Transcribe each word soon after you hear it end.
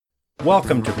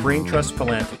Welcome to Brain Trust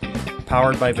Philanthropy,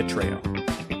 powered by Vitreo.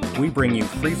 We bring you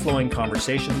free-flowing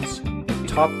conversations with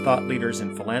top thought leaders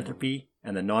in philanthropy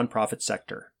and the nonprofit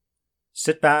sector.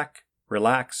 Sit back,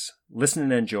 relax, listen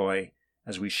and enjoy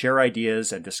as we share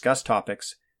ideas and discuss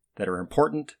topics that are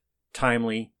important,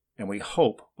 timely, and we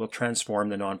hope will transform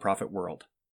the nonprofit world.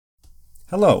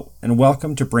 Hello, and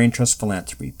welcome to Brain Trust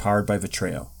Philanthropy, powered by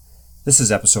Vitreo. This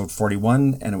is episode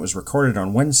 41, and it was recorded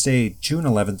on Wednesday, June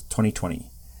 11th, 2020.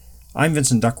 I'm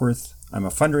Vincent Duckworth. I'm a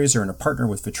fundraiser and a partner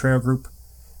with Vitreo Group.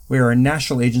 We are a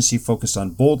national agency focused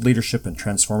on bold leadership and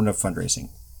transformative fundraising.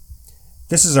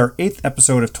 This is our 8th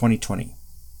episode of 2020.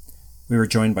 We were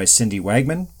joined by Cindy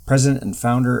Wagman, president and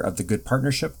founder of The Good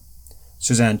Partnership,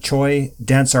 Suzanne Choi,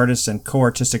 dance artist and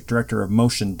co-artistic director of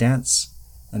Motion Dance,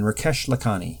 and Rakesh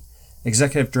Lakhani,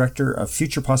 executive director of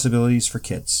Future Possibilities for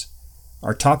Kids.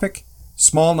 Our topic,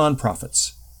 small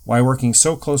nonprofits. Why working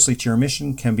so closely to your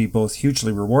mission can be both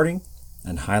hugely rewarding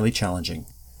and highly challenging.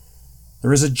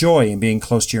 There is a joy in being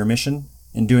close to your mission,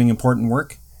 in doing important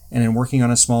work, and in working on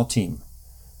a small team.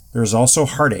 There is also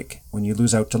heartache when you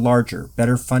lose out to larger,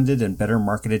 better funded, and better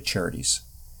marketed charities.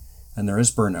 And there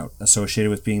is burnout associated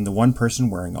with being the one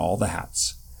person wearing all the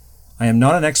hats. I am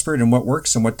not an expert in what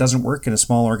works and what doesn't work in a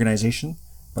small organization,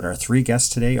 but our three guests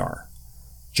today are.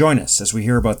 Join us as we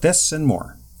hear about this and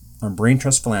more on Brain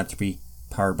Trust Philanthropy,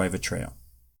 powered by Vitreo.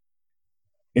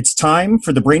 It's time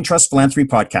for the Brain Trust Philanthropy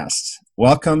podcast.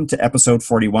 Welcome to episode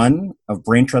 41 of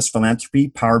Brain Trust Philanthropy,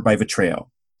 powered by Vitreo.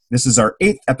 This is our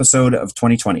 8th episode of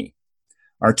 2020.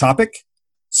 Our topic,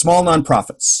 small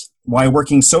nonprofits. Why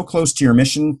working so close to your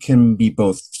mission can be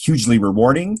both hugely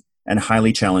rewarding and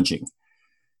highly challenging.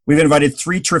 We've invited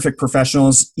three terrific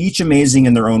professionals, each amazing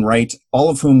in their own right, all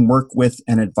of whom work with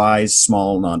and advise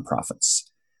small nonprofits.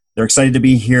 They're excited to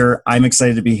be here. I'm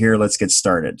excited to be here. Let's get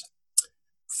started.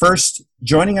 First,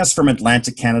 joining us from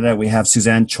Atlantic Canada, we have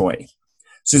Suzanne Choi.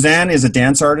 Suzanne is a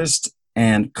dance artist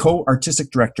and co-artistic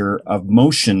director of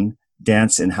Motion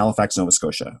Dance in Halifax, Nova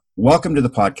Scotia. Welcome to the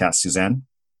podcast, Suzanne.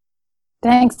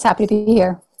 Thanks. Happy to be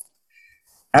here.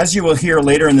 As you will hear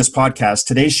later in this podcast,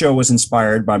 today's show was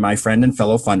inspired by my friend and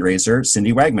fellow fundraiser,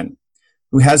 Cindy Wagman,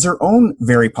 who has her own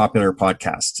very popular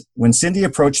podcast. When Cindy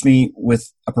approached me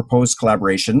with a proposed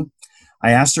collaboration,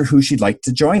 I asked her who she'd like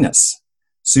to join us.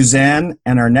 Suzanne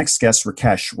and our next guest,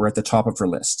 Rakesh, were at the top of her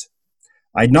list.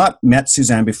 I'd not met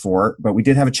Suzanne before, but we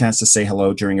did have a chance to say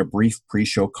hello during a brief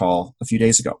pre-show call a few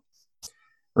days ago.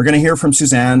 We're going to hear from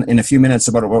Suzanne in a few minutes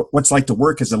about what's like to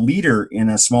work as a leader in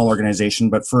a small organization,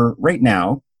 but for right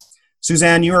now,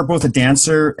 Suzanne, you are both a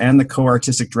dancer and the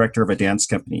co-artistic director of a dance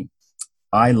company.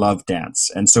 I love dance,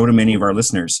 and so do many of our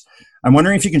listeners. I'm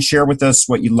wondering if you can share with us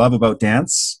what you love about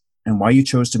dance and why you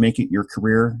chose to make it your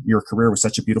career with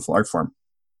such a beautiful art form.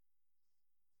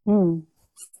 I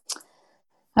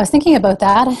was thinking about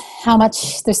that, how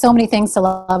much there's so many things to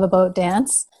love about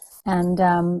dance. And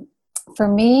for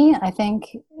me, I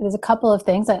think there's a couple of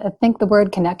things. I think the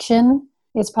word connection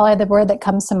is probably the word that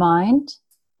comes to mind.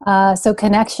 So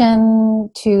connection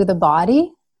to the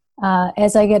body.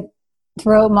 As I get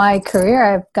throughout my career,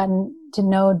 I've gotten to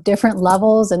know different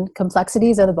levels and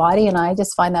complexities of the body, and I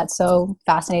just find that so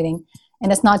fascinating.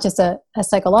 And it's not just a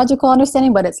psychological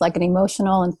understanding, but it's like an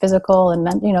emotional and physical and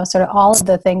sort of all of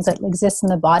the things that exist in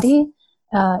the body.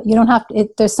 You don't have to,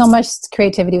 there's so much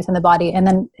creativity within the body, and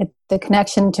then the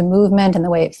connection to movement and the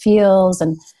way it feels,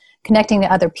 and connecting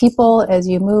to other people as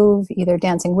you move, either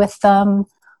dancing with them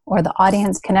or the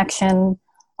audience connection.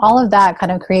 All of that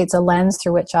kind of creates a lens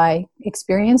through which I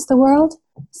experience the world.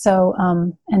 So,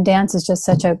 and dance is just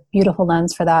such a beautiful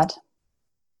lens for that.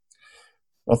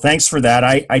 Well, thanks for that.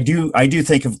 I do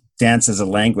think of dance as a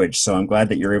language, so I'm glad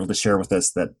that you're able to share with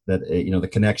us that the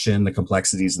connection, the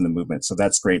complexities, and the movement. So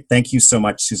that's great. Thank you so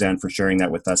much, Suzanne, for sharing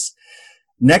that with us.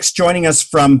 Next, joining us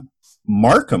from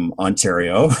Markham,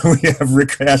 Ontario, we have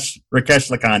Rakesh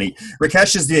Lakhani.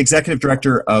 Rakesh is the executive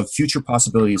director of Future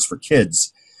Possibilities for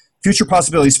Kids. Future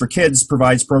Possibilities for Kids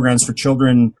provides programs for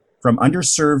children from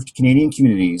underserved Canadian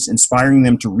communities, inspiring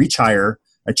them to reach higher,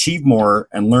 achieve more,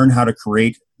 and learn how to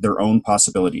create their own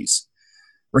possibilities.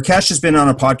 Rakesh has been on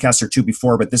a podcast or two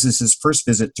before, but this is his first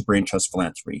visit to Brain Trust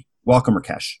Philanthropy. Welcome,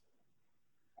 Rakesh.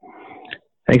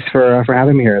 Thanks for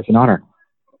having me here. It's an honor.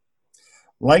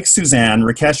 Like Suzanne,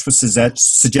 Rakesh was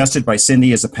suggested by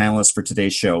Cindy as a panelist for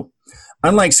today's show.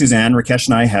 Unlike Suzanne, Rakesh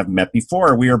and I have met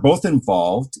before. We are both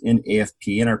involved in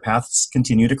AFP, and our paths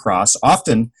continue to cross,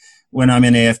 often when I'm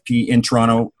in AFP in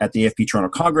Toronto at the AFP Toronto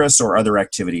Congress or other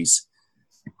activities.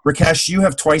 Rakesh, you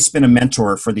have twice been a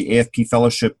mentor for the AFP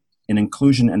Fellowship in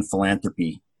Inclusion and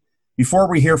Philanthropy. Before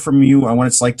we hear from you on what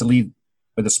it's like to lead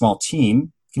with a small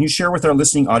team, can you share with our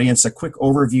listening audience a quick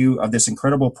overview of this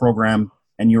incredible program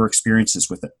and your experiences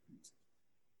with it?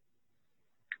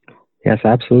 Yes,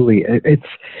 absolutely.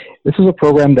 This is a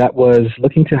program that was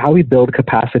looking to how we build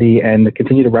capacity and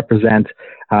continue to represent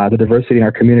the diversity in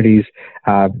our communities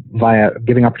via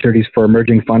giving opportunities for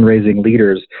emerging fundraising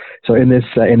leaders. So in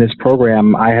this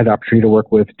program, I had the opportunity to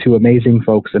work with two amazing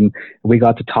folks, and we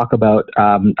got to talk about,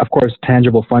 of course,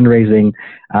 tangible fundraising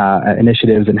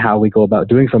initiatives and how we go about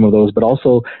doing some of those, but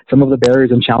also some of the barriers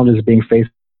and challenges being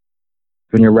faced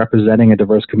when you're representing a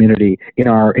diverse community in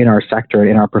our sector,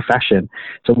 in our profession.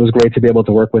 So it was great to be able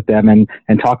to work with them and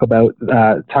talk about,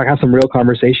 have some real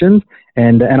conversations.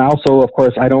 And also, of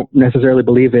course, I don't necessarily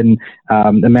believe in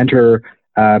the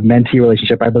mentee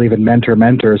relationship. I believe in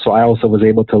mentor-mentor. So I also was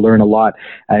able to learn a lot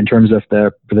in terms of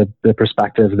the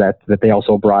perspectives that they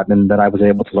also brought and that I was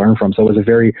able to learn from. So it was a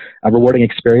very rewarding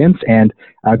experience and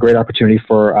a great opportunity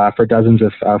for dozens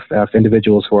of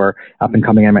individuals who are up and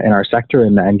coming in our sector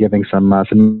and giving some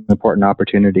important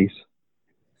opportunities.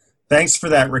 Thanks for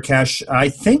that, Rakesh. I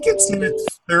think it's in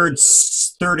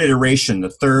its third iteration, the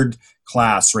third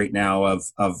class right now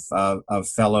of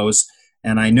fellows.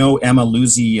 And I know Emma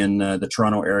Luzzi in the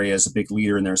Toronto area is a big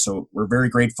leader in there. So we're very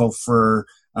grateful for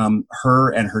her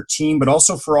and her team, but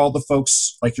also for all the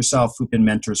folks like yourself who've been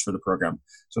mentors for the program.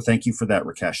 So thank you for that,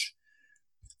 Rakesh.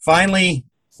 Finally,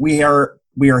 we are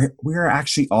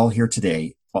actually all here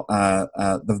today.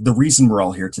 The reason we're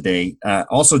all here today,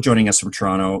 also joining us from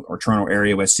Toronto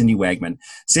area, was Cindy Wagman.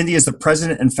 Cindy is the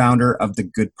president and founder of The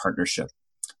Good Partnership.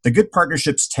 The Good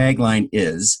Partnership's tagline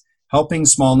is helping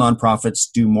small nonprofits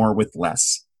do more with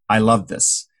less. I love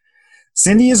this.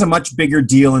 Cindy is a much bigger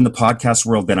deal in the podcast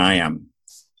world than I am.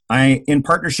 In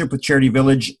partnership with Charity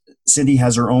Village, Cindy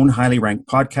has her own highly ranked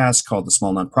podcast called The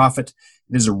Small Nonprofit.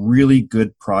 It is a really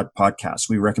good podcast.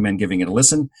 We recommend giving it a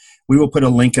listen. We will put a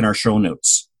link in our show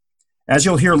notes. As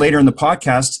you'll hear later in the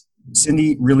podcast,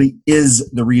 Cindy really is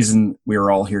the reason we are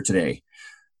all here today.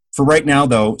 For right now,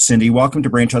 though, Cindy, welcome to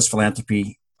Brain Trust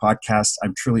Philanthropy Podcast.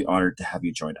 I'm truly honored to have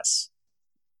you join us.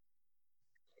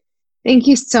 Thank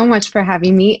you so much for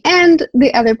having me and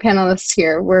the other panelists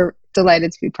here. We're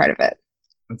delighted to be part of it.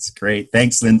 That's great.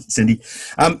 Thanks, Cindy.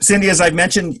 Cindy, as I've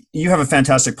mentioned, you have a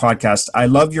fantastic podcast. I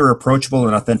love your approachable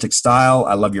and authentic style.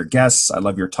 I love your guests. I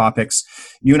love your topics.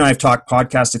 You and I have talked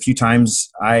podcast a few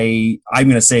times. I'm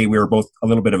going to say we were both a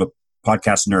little bit of a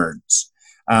podcast nerds.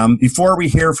 Before we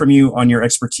hear from you on your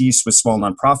expertise with small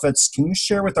nonprofits, can you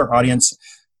share with our audience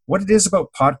what it is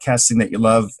about podcasting that you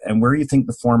love and where you think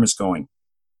the form is going?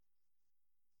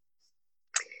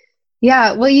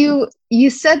 Yeah, well, you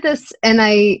said this and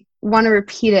I want to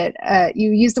repeat it.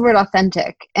 You used the word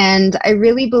authentic, and I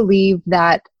really believe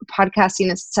that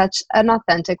podcasting is such an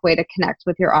authentic way to connect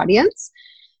with your audience.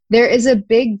 There is a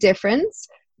big difference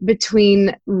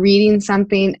between reading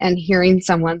something and hearing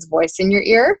someone's voice in your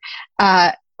ear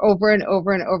over and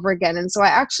over and over again. And so I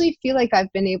actually feel like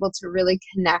I've been able to really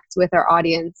connect with our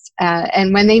audience.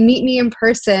 And when they meet me in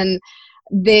person,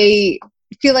 they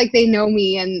feel like they know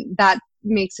me, and that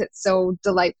makes it so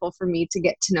delightful for me to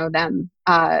get to know them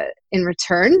in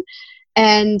return.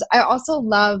 And I also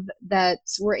love that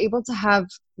we're able to have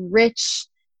rich,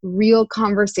 real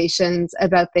conversations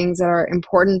about things that are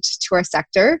important to our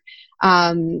sector,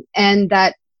 and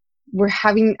that we're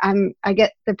having, I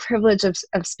get the privilege of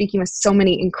speaking with so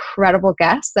many incredible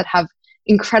guests that have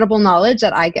incredible knowledge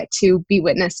that I get to be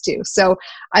witness to. So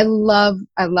I love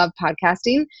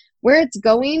podcasting. Where it's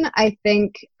going, I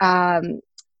think,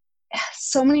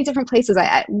 so many different places.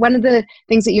 One of the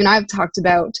things that you and I have talked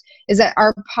about is that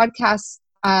our podcasts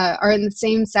are in the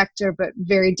same sector but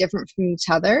very different from each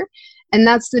other. And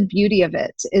that's the beauty of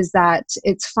it, is that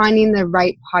it's finding the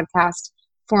right podcast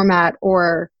format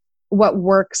or what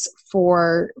works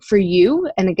for you.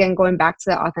 And again, going back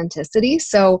to the authenticity.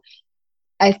 So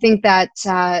I think that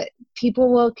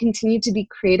people will continue to be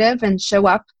creative and show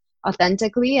up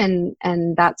authentically, and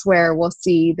that's where we'll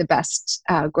see the best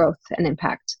growth and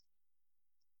impact.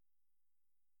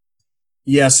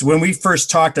 Yes, when we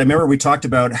first talked, I remember we talked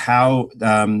about how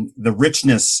the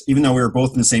richness, even though we were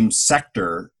both in the same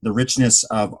sector, the richness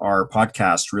of our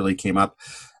podcast really came up.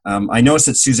 I noticed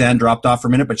that Suzanne dropped off for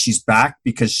a minute, but she's back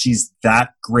because she's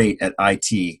that great at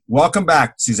IT. Welcome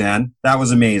back, Suzanne. That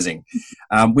was amazing.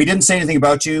 We didn't say anything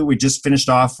about you. We just finished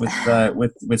off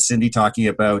with Cindy talking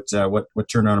about what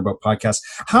turned on about podcasts.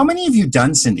 How many have you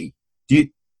done, Cindy? Do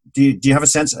you have a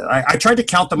sense? I tried to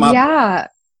count them up. Yeah.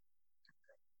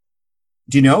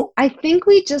 Do you know? I think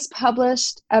we just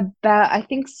published about,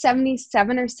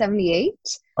 77 or 78.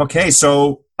 Okay,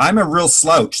 so I'm a real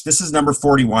slouch. This is number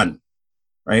 41,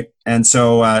 right? And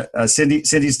so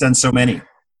Cindy's done so many.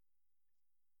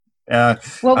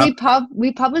 Well,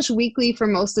 we publish weekly for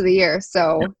most of the year,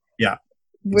 so yeah,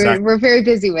 exactly. we're very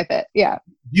busy with it. Yeah.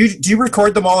 Do you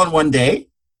record them all in one day?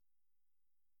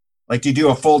 Like, do you do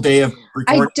a full day of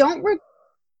recording? I don't.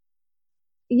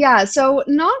 Yeah, so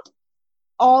not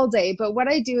all day, but what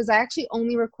I do is I actually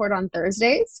only record on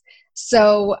Thursdays.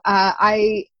 So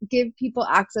I give people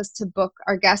access to book.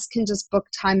 Our guests can just book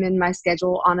time in my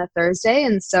schedule on a Thursday.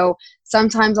 And so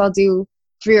sometimes I'll do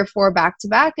 3 or 4 back to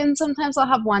back, and sometimes I'll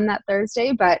have one that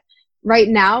Thursday. But right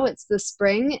now it's the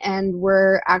spring and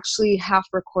we're actually half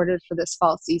recorded for this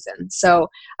fall season. So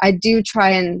I do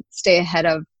try and stay ahead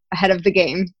of the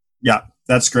game. Yeah,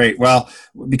 that's great. Well,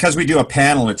 because we do a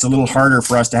panel, it's a little harder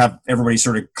for us to have everybody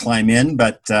sort of climb in,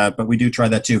 but we do try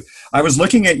that too. I was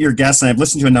looking at your guests, and I've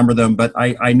listened to a number of them, but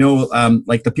I know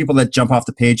like the people that jump off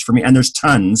the page for me, and there's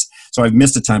tons, so I've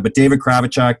missed a ton, but David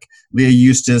Kravchuk, Leah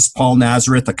Eustace, Paul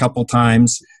Nazareth a couple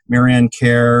times, Marianne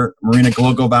Kerr, Marina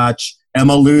Glogovac,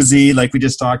 Emma Luzzi, like we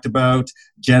just talked about,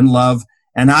 Jen Love,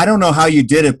 and I don't know how you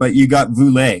did it, but you got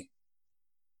Voulay.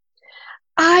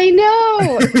 I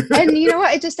know. And you know what?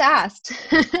 I just asked.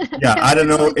 Yeah, I don't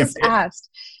know if asked.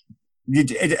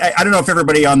 I don't know if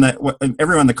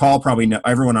everyone on the call probably know,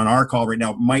 everyone on our call right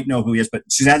now might know who he is, but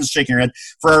Suzanne's shaking her head.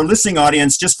 For our listening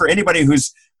audience, just for anybody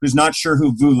who's not sure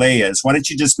who Voulay is, why don't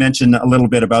you just mention a little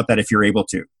bit about that if you're able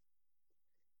to?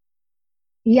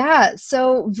 Yeah,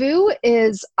 so Vu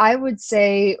is, I would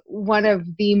say, one of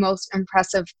the most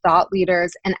impressive thought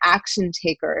leaders and action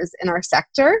takers in our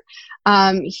sector.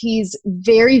 He's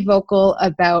very vocal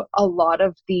about a lot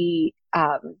of the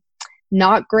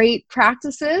not great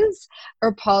practices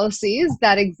or policies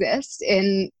that exist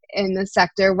in the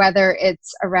sector, whether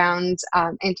it's around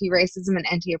anti-racism and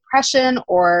anti-oppression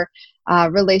or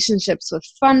relationships with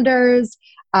funders,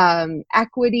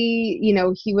 equity. You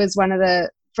know, he was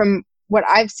from what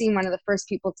I've seen, one of the first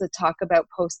people to talk about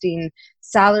posting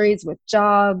salaries with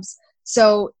jobs.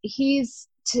 So he's,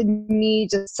 to me,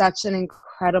 just such an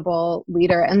incredible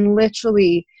leader. And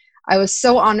literally, I was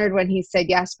so honored when he said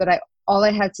yes, but all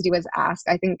I had to do was ask.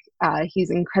 I think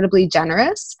he's incredibly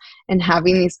generous in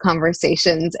having these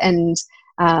conversations and,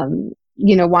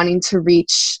 wanting to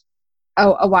reach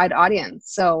a wide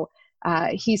audience. So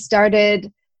he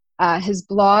started his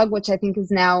blog, which I think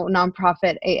is now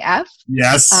Nonprofit AF.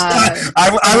 Yes.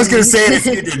 I was going to say it if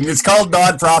you didn't. It's called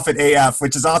Nonprofit AF,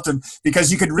 which is awesome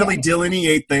because you could really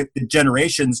delineate the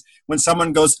generations when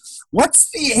someone goes, what's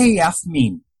the AF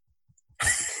mean?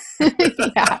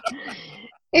 Yeah,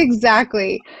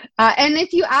 exactly. And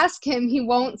if you ask him, he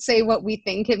won't say what we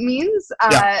think it means.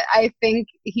 I think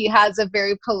he has a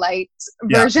very polite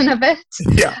version of it.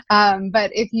 Yeah. But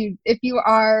if you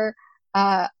are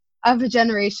of a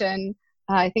generation,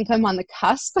 I think I'm on the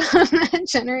cusp of that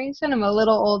generation. I'm a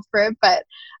little old for it, but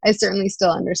I certainly still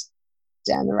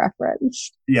understand the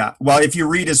reference. Yeah. Well, if you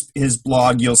read his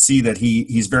blog, you'll see that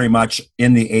he's very much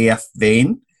in the AF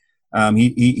vein.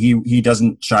 He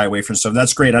doesn't shy away from stuff.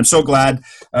 That's great. I'm so glad.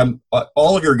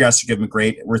 All of your guests have been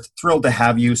great. We're thrilled to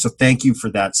have you. So thank you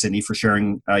for that, Cindy, for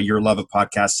sharing your love of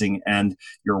podcasting and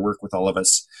your work with all of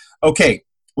us. Okay.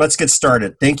 Let's get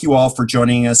started. Thank you all for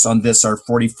joining us on this, our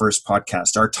 41st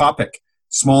podcast. Our topic,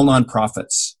 small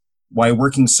nonprofits, why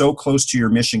working so close to your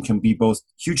mission can be both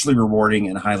hugely rewarding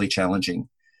and highly challenging.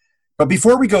 But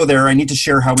before we go there, I need to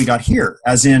share how we got here,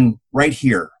 as in right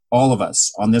here, all of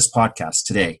us on this podcast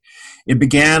today. It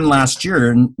began last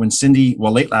year when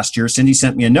late last year, Cindy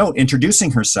sent me a note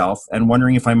introducing herself and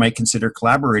wondering if I might consider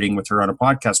collaborating with her on a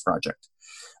podcast project.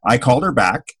 I called her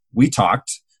back. We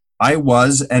talked. I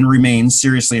was and remain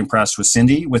seriously impressed with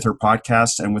Cindy, with her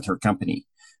podcast, and with her company.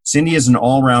 Cindy is an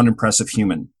all-round impressive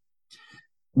human.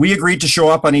 We agreed to show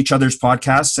up on each other's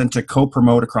podcasts and to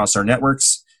co-promote across our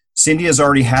networks. Cindy has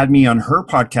already had me on her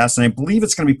podcast, and I believe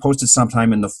it's going to be posted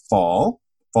sometime in the fall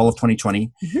of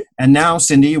 2020. Mm-hmm. And now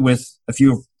Cindy, with a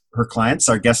few of her clients,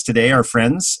 our guests today, our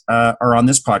friends, are on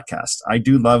this podcast. I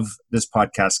do love this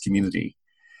podcast community.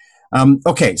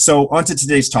 Okay, so on to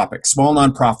today's topic, small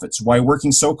nonprofits, why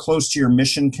working so close to your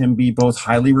mission can be both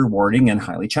highly rewarding and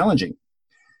highly challenging.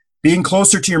 Being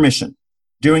closer to your mission,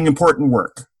 doing important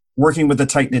work, working with a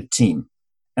tight-knit team,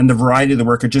 and the variety of the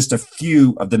work are just a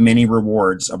few of the many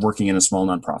rewards of working in a small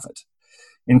nonprofit.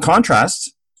 In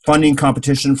contrast, funding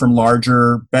competition from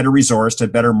larger, better resourced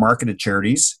and better marketed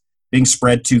charities, being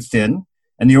spread too thin,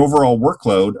 and the overall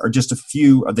workload are just a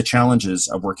few of the challenges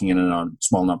of working in a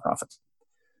small nonprofit.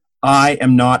 I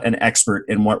am not an expert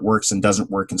in what works and doesn't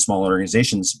work in small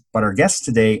organizations, but our guests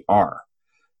today are.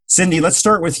 Cindy, let's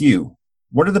start with you.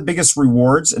 What are the biggest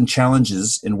rewards and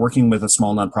challenges in working with a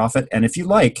small nonprofit? And if you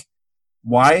like,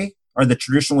 why are the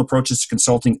traditional approaches to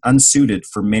consulting unsuited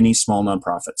for many small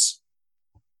nonprofits?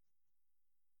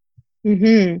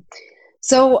 Mm-hmm.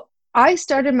 So I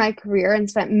started my career and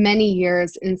spent many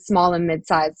years in small and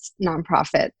mid-sized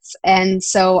nonprofits. And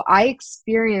so I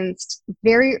experienced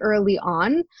very early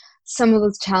on some of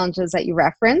those challenges that you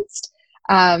referenced.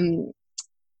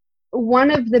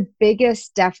 One of the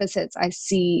biggest deficits I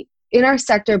see in our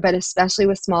sector, but especially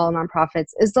with small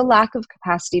nonprofits, is the lack of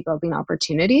capacity building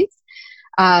opportunities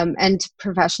and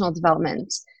professional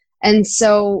development. And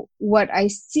so what I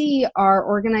see are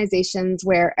organizations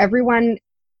where everyone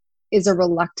is a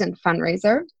reluctant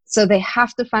fundraiser. So they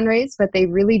have to fundraise, but they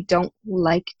really don't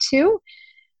like to,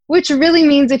 which really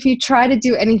means if you try to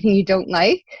do anything you don't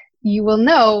like, you will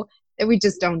know that we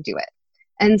just don't do it.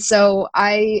 And so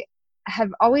I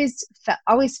have always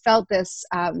felt this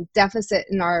deficit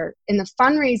in the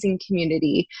fundraising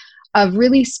community of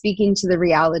really speaking to the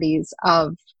realities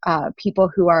of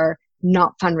people who are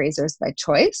not fundraisers by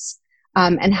choice,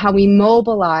 and how we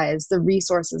mobilize the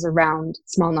resources around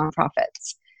small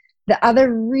nonprofits. The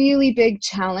other really big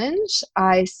challenge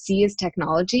I see is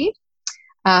technology.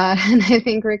 And I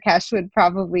think Rakesh would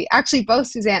probably, actually both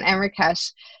Suzanne and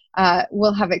Rakesh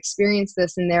will have experienced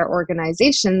this in their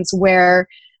organizations where,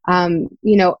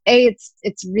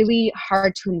 it's really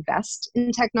hard to invest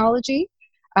in technology,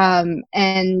 and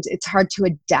it's hard to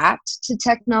adapt to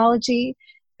technology,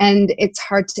 and it's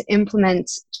hard to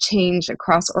implement change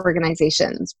across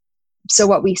organizations. So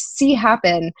what we see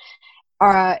happen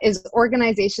is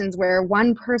organizations where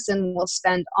one person will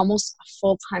spend almost a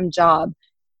full-time job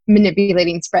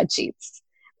manipulating spreadsheets.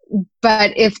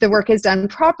 But if the work is done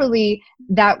properly,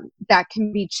 that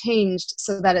can be changed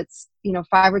so that it's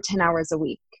 5 or 10 hours a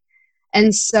week.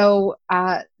 And so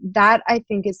that I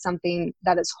think is something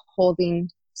that is holding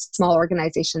small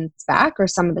organizations back, or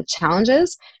some of the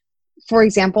challenges. For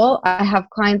example, I have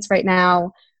clients right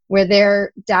now where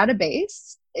their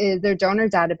database, their donor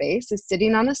database, is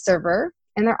sitting on a server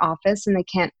in their office, and they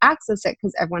can't access it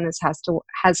because everyone has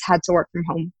had to work from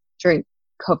home during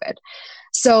COVID.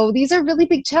 So these are really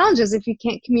big challenges if you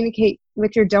can't communicate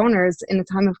with your donors in a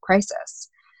time of crisis.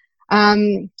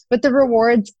 But the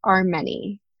rewards are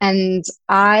many. And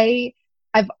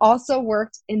I've also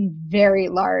worked in very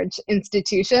large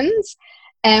institutions.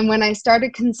 And when I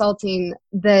started consulting,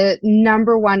 the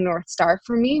number one North Star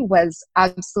for me was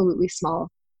absolutely small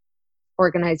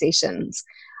organizations.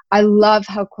 I love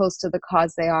how close to the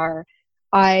cause they are.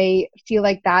 I feel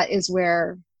like that is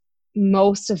where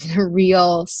most of the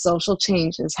real social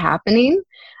change is happening.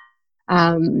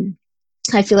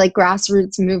 I feel like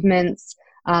grassroots movements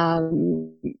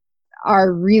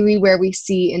are really where we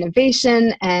see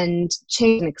innovation and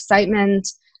change and excitement.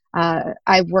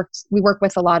 We work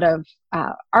with a lot of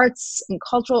arts and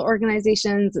cultural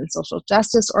organizations and social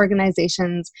justice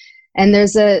organizations, and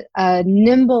there's a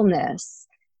nimbleness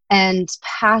and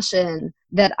passion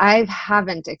that I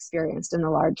haven't experienced in the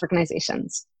large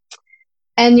organizations.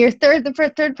 And the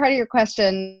third part of your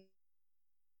question,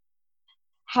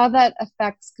 how that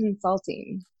affects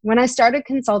consulting. When I started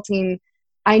consulting,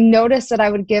 I noticed that I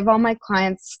would give all my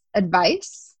clients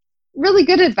advice, really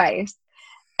good advice.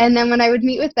 And then when I would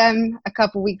meet with them a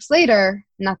couple weeks later,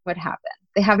 nothing would happen.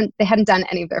 They hadn't done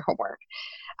any of their homework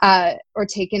or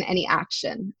taken any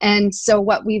action. And so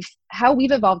how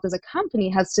we've evolved as a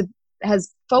company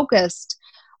has focused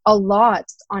a lot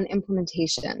on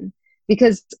implementation,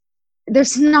 because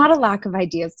there's not a lack of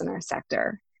ideas in our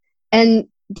sector, and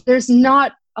there's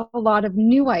not a lot of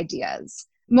new ideas.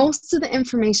 Most of the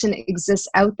information exists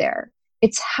out there.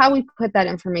 It's how we put that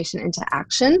information into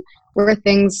action where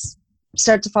things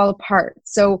start to fall apart.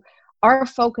 So our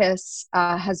focus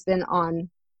has been on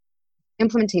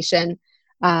implementation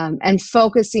and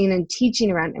focusing and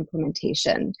teaching around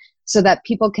implementation so that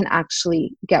people can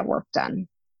actually get work done.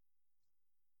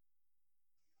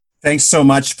 Thanks so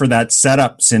much for that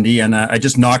setup, Cindy. And I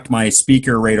just knocked my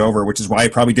speaker right over, which is why I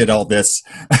probably did all this,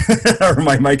 or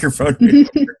my microphone.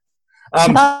 I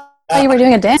thought you were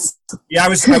doing a dance. Yeah, I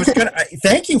was gonna.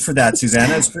 Thank you for that, Suzanne.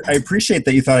 I appreciate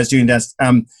that you thought I was doing dance.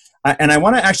 And I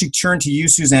want to actually turn to you,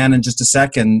 Suzanne, in just a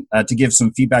second to give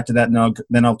some feedback to that. And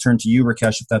then I'll turn to you,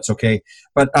 Rakesh, if that's okay.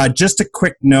 But just a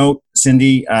quick note,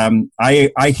 Cindy.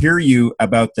 I hear you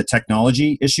about the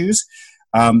technology issues.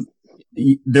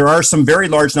 There are some very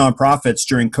large nonprofits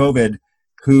during COVID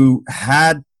who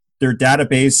had their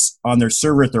database on their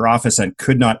server at their office and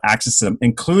could not access them,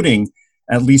 including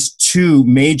at least 2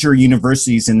 major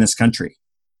universities in this country.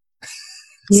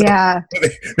 So yeah.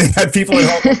 They had people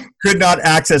at home who could not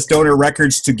access donor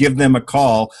records to give them a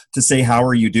call to say, how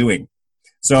are you doing?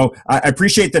 So I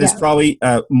appreciate that. It's probably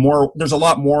more. There's a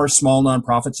lot more small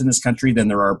nonprofits in this country than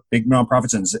there are big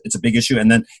nonprofits, and it's a big issue.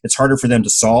 And then it's harder for them to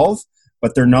solve,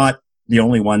 but they're not the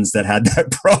only ones that had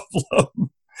that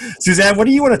problem. Suzanne, what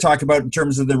do you want to talk about in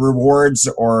terms of the rewards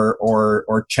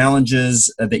or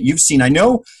challenges that you've seen? I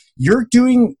know you're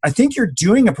doing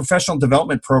a professional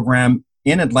development program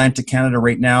in Atlantic Canada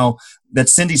right now that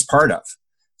Cindy's part of.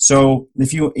 So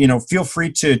if you feel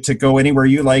free to go anywhere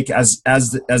you like as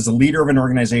the leader of an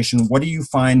organization, what do you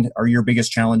find are your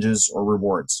biggest challenges or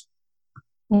rewards?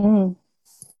 Mm.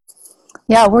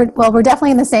 Yeah, we're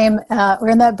definitely in the same. We're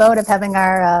in that boat of having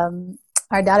our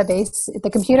database. The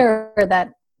computer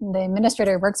that the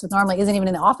administrator works with normally isn't even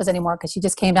in the office anymore because she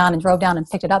just came down and drove down and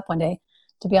picked it up one day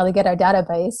to be able to get our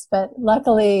database. But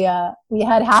luckily, we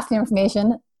had half the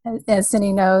information, as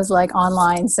Cindy knows, like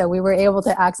online. So we were able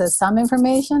to access some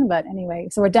information. But anyway,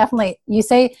 so we're definitely, you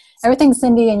say everything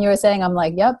Cindy and you were saying, I'm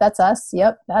like, yep, that's us.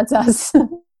 Yep, that's us.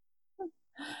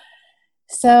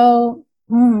 So,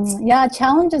 yeah,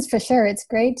 challenges for sure. It's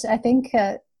great. I think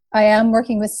I am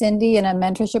working with Cindy in a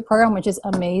mentorship program, which is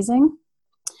amazing.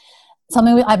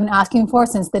 Something I've been asking for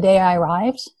since the day I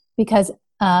arrived, because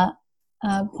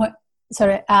sort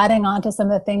of adding on to some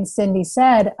of the things Cindy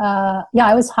said, I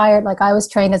was hired, like I was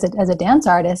trained as a dance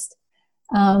artist,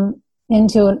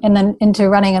 into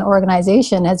running an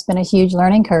organization has been a huge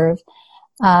learning curve.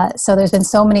 So there's been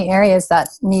so many areas that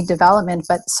need development,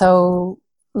 but so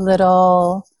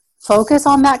little focus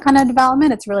on that kind of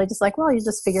development. It's really just like, well, you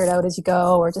just figure it out as you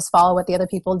go, or just follow what the other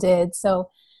people did. So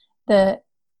for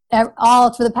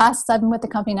the past, I've been with the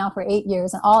company now for 8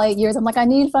 years, and all 8 years I'm like, I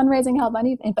need fundraising help.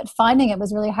 But finding it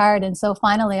was really hard. And so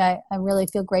finally I really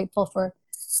feel grateful for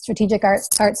Strategic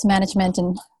Arts Management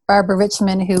and Barbara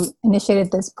Richmond, who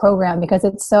initiated this program, because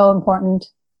it's so important.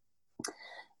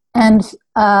 And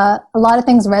a lot of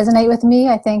things resonate with me.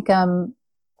 I think one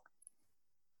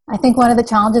of the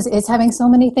challenges is having so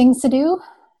many things to do,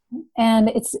 and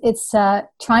it's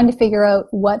trying to figure out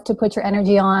what to put your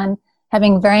energy on,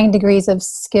 having varying degrees of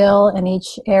skill in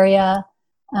each area,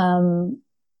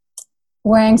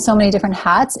 wearing so many different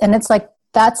hats. And it's like,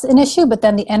 that's an issue, but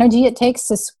then the energy it takes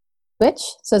to switch.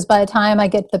 So it's by the time I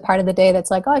get to the part of the day that's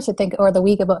like, oh, I should think, or the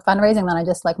week about fundraising, then I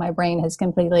just like, my brain has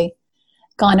completely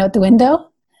gone out the window.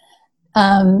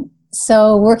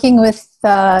 So working with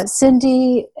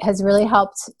Cindy has really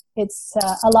helped. It's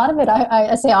a lot of it.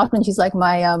 I say often she's like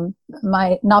my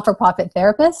not-for-profit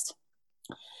therapist.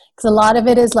 Because a lot of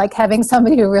it is like having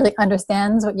somebody who really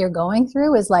understands what you're going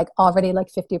through is like already like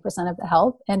 50% of the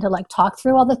help, and to like talk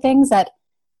through all the things that,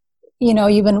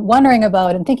 you've been wondering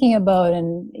about and thinking about,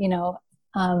 and,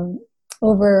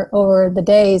 over the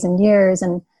days and years.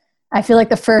 And I feel like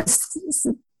the first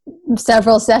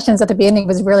several sessions at the beginning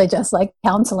was really just like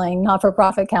counseling,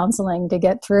 not-for-profit counseling, to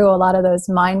get through a lot of those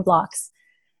mind blocks.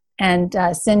 And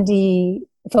Cindy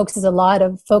focused a lot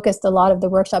of the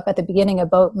workshop at the beginning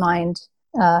about mind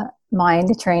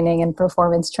training and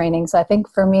performance training. So I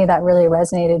think for me that really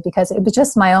resonated, because it was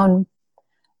just my own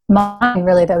mind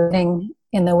really that was getting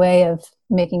in the way of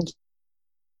making.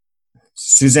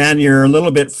 Suzanne, you're a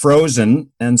little bit frozen,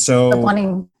 and so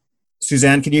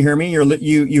Suzanne, can you hear me?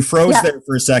 You froze there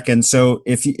for a second. So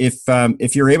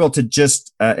if you're able to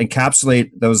just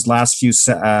encapsulate those last few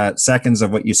seconds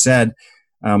of what you said,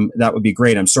 that would be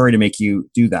great. I'm sorry to make you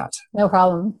do that. No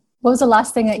problem. What was the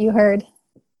last thing that you heard?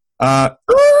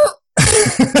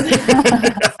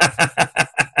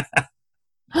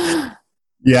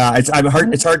 Yeah,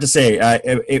 it's hard to say.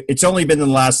 It's only been in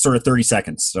the last sort of 30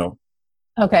 seconds. So,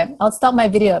 okay, I'll stop my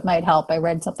video. It might help. I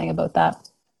read something about that.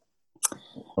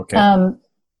 Okay. I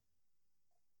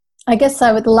guess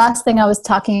the last thing I was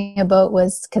talking about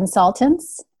was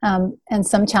consultants, and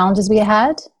some challenges we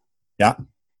had. Yeah.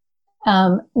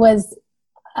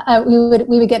 We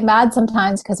would get mad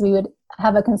sometimes because we would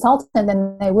have a consultant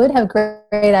and they would have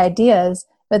great ideas,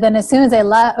 but then as soon as they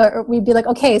left, or we'd be like,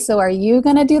 okay, so are you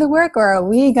going to do the work or are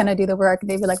we going to do the work? And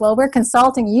they'd be like, well, we're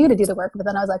consulting you to do the work. But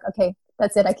then I was like, okay,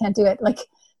 that's it. I can't do it. Like,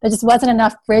 there just wasn't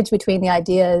enough bridge between the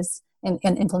ideas and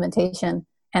implementation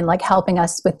and like helping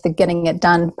us with the getting it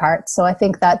done part. So I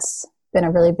think that's been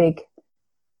a really big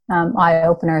eye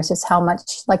opener, is just how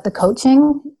much like the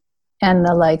coaching and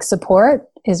the like support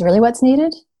is really what's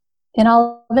needed in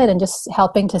all of it, and just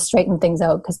helping to straighten things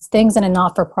out, because things in a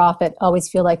not-for-profit always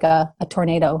feel like a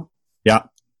tornado. Yeah.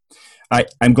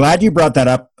 I'm glad you brought that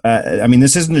up. I mean,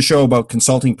 this isn't a show about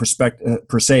consulting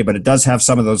per se, but it does have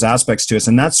some of those aspects to us.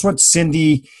 And that's what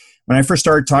Cindy, when I first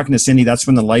started talking to Cindy, that's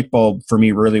when the light bulb for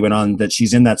me really went on, that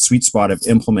she's in that sweet spot of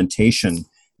implementation.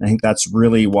 I think that's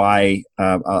really why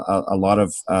a lot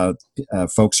of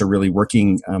folks are really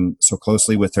working so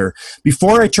closely with her.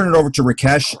 Before I turn it over to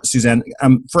Rakesh, Suzanne,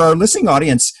 for our listening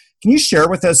audience, can you share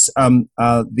with us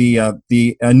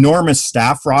the enormous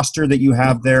staff roster that you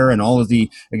have there and all of the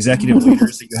executive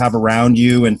leaders that you have around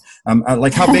you, and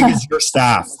like how big is your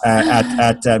staff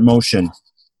at Motion?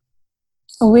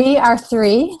 We are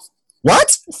 3.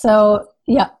 What? So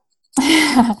yeah,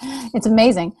 it's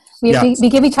amazing. We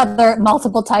give each other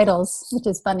multiple titles, which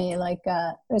is funny. Like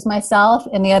there's myself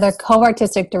and the other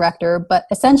co-artistic director, but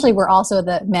essentially we're also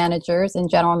the managers and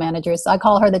general managers. So I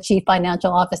call her the chief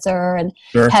financial officer and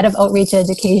head of outreach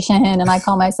education, and I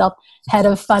call myself head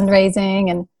of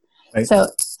fundraising. And so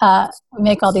we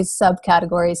make all these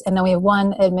subcategories, and then we have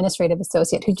one administrative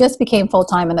associate who just became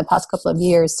full-time in the past couple of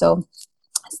years. So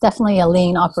it's definitely a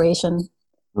lean operation.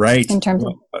 Right. In terms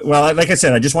of, well, like I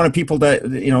said, I just wanted people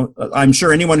to, I'm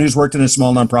sure anyone who's worked in a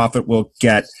small nonprofit will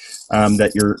get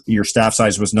that your staff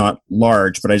size was not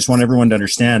large, but I just want everyone to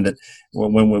understand that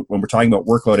when we're talking about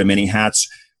workload and many hats.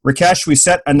 Rakesh, we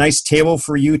set a nice table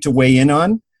for you to weigh in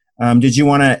on. Did you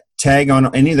want to tag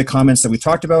on any of the comments that we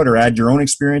talked about, or add your own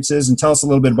experiences, and tell us a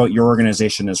little bit about your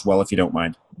organization as well, if you don't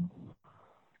mind?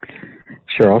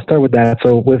 Sure, I'll start with that.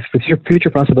 So with your future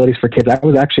possibilities for kids, I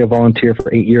was actually a volunteer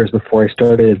for 8 years before I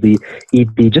started as the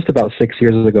ED just about 6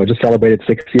 years ago, just celebrated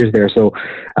 6 years there. So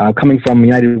coming from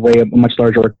United Way, a much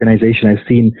larger organization, I've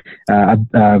seen,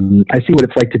 I see what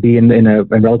it's like to be in a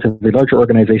relatively larger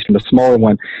organization, the smaller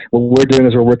one. What we're doing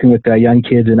is we're working with young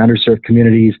kids in underserved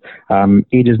communities,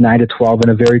 ages 9 to 12, in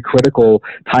a very critical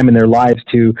time in their lives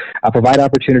to provide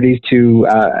opportunities to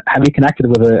have be connected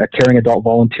with a caring adult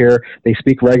volunteer. They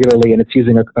speak regularly, and it's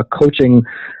using a coaching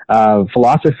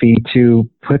philosophy to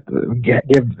have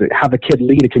the kid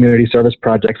lead a community service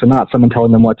project, so not someone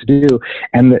telling them what to do.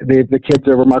 And the kids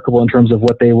are remarkable in terms of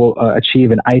what they will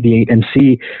achieve and ideate and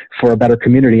see for a better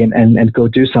community and go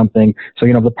do something. So,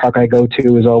 the park I go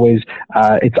to is always,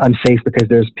 it's unsafe because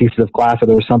there's pieces of glass or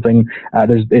there's something,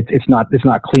 it's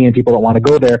not clean, people don't want to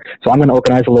go there. So I'm going to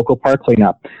organize a local park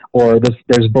cleanup. Or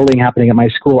there's bullying happening at my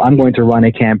school. I'm going to run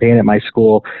a campaign at my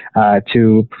school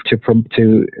to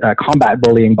combat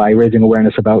bullying by raising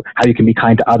awareness about how you can be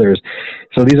kind to others.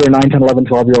 So these are 9, 10, 11,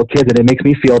 12-year-old kids, and it makes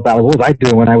me feel bad. What was I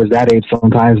doing when I was that age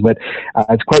sometimes? But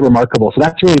it's quite remarkable. So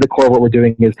that's really the core of what we're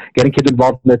doing, is getting kids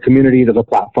involved in their communities as a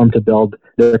platform to build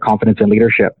their confidence and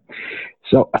leadership.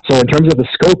 So in terms of the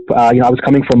scope, I was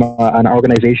coming from an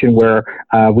organization where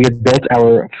we had built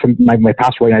my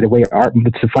past role, United Way,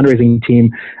 the fundraising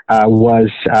team was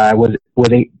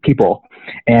 8 people.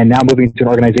 And now moving to an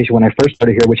organization when I first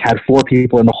started here, which had 4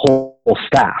 people in the whole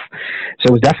staff. So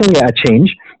it was definitely a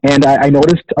change. And I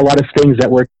noticed a lot of things that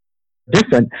were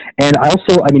different. And I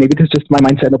also, maybe this is just my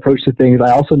mindset and approach to things.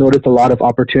 I also noticed a lot of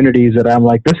opportunities that I'm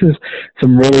like, this is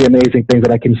some really amazing things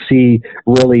that I can see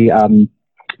really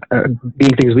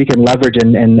being things we can leverage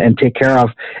and take care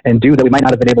of and do that we might not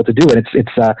have been able to do. And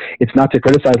it's not to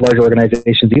criticize larger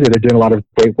organizations either. They're doing a lot of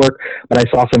great work, but I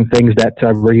saw some things that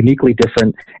were uniquely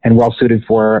different and well suited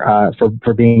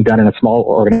for being done in a smaller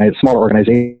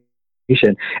organization.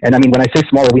 And when I say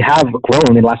smaller, we have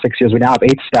grown in the last 6 years. We now have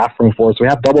 8 staff from 4, so we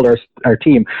have doubled our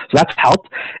team. So that's helped,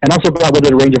 and also brought with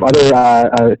it a range of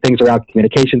other things around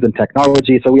communications and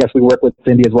technology. So yes, we work with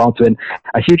Cindy as well. It's been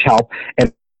a huge help.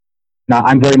 And now,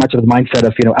 I'm very much of the mindset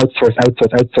of,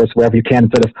 outsource wherever you can,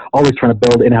 instead of always trying to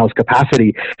build in-house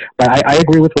capacity. But I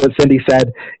agree with what Cindy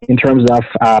said in terms of,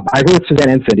 I agree with Suzanne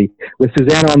and Cindy. With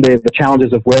Suzanne on the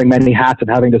challenges of wearing many hats and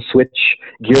having to switch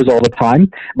gears all the time.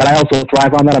 But I also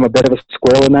thrive on that. I'm a bit of a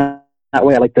squirrel in that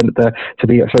way. I like to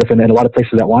be sort of in a lot of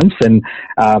places at once. And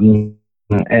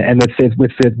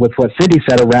with what Cindy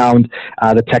said around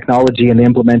the technology and the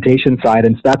implementation side,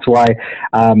 and so that's why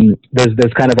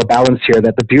there's kind of a balance here.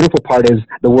 That the beautiful part is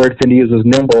the word Cindy uses,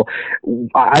 nimble.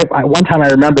 One time I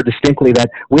remember distinctly that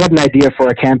we had an idea for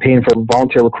a campaign for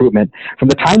volunteer recruitment. From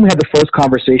the time we had the first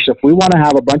conversation, if we want to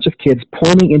have a bunch of kids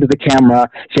pointing into the camera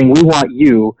saying, "We want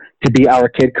you to be our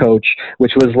kid coach,"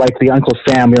 which was like the Uncle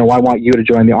Sam, I want you to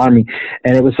join the Army,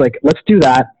 and it was like, let's do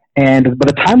that. And by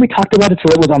the time we talked about it,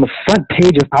 so it was on the front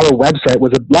page of our website,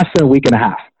 was less than a week and a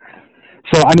half.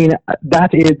 So, it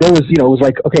was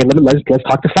like, okay, let's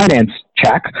talk to finance,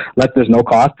 check. There's no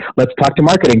cost. Let's talk to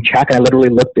marketing, check. And I literally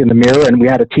looked in the mirror, and we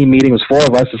had a team meeting. It was 4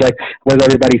 of us. It's like, what does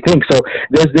everybody think? So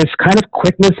there's this kind of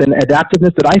quickness and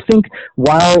adaptiveness that I think,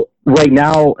 while right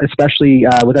now, especially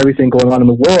with everything going on in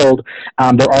the world,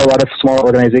 there are a lot of smaller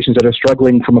organizations that are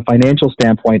struggling from a financial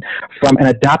standpoint. From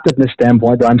an adaptiveness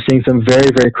standpoint, I'm seeing some very,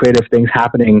 very creative things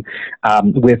happening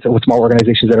with small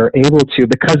organizations that are able to,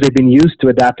 because they've been used to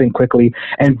adapting quickly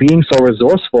and being so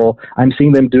resourceful. I'm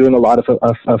seeing them doing a lot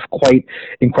of quite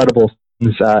incredible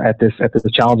things at this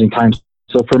challenging time.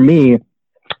 So for me,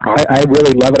 I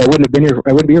really love it. I wouldn't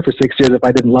be here for 6 years if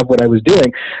I didn't love what I was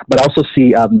doing. But I also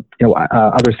see,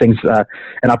 other things,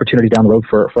 an opportunity down the road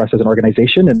for us as an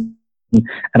organization.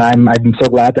 And I'm so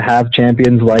glad to have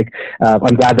champions like,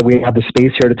 I'm glad that we have the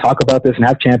space here to talk about this and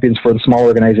have champions for the small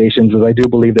organizations, as I do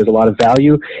believe there's a lot of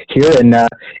value here. And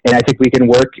I think we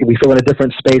feel in a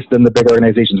different space than the big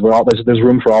organizations. There's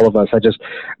room for all of us. I just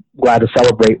glad to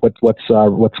celebrate what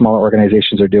smaller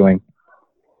organizations are doing.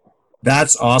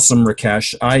 That's awesome,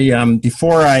 Rakesh.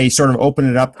 Before I sort of open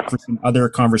it up for some other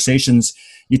conversations,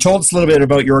 you told us a little bit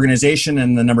about your organization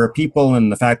and the number of people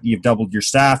and the fact that you've doubled your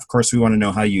staff. Of course, we want to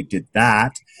know how you did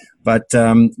that, but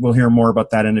we'll hear more about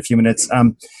that in a few minutes.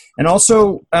 And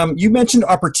also, you mentioned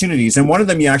opportunities, and one of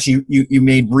them you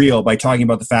made real by talking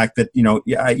about the fact that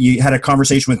you had a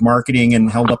conversation with marketing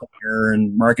and held up a mirror,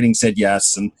 and marketing said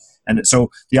yes, and so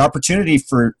the opportunity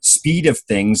for speed of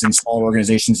things in small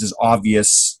organizations is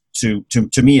obvious. To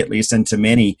me at least, and to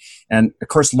many. And of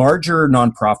course, larger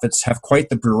nonprofits have quite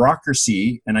the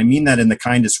bureaucracy, and I mean that in the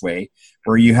kindest way,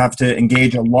 where you have to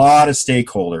engage a lot of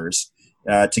stakeholders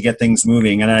to get things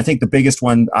moving. And I think the biggest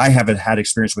one I haven't had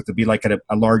experience with would be like at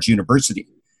a large university,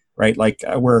 right? Like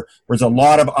where there's a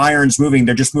lot of irons moving,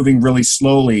 they're just moving really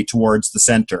slowly towards the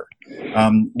center.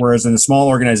 Whereas in a small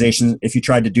organization, if you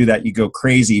tried to do that, you go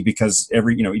crazy because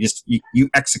you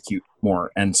execute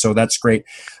more. And so that's great.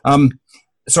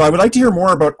 So I would like to hear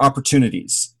more about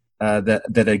opportunities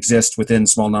that exist within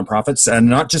small nonprofits, and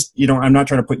not just, I'm not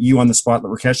trying to put you on the spot,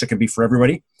 Rakesh, it can be for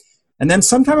everybody. And then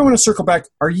sometime I want to circle back.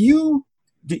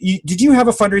 Did you have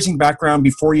a fundraising background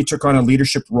before you took on a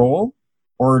leadership role?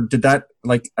 Or did that,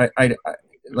 when did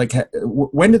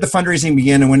the fundraising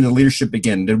begin and when did the leadership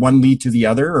begin? Did one lead to the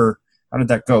other, or how did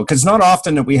that go? Because it's not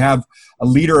often that we have a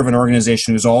leader of an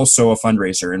organization who's also a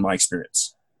fundraiser, in my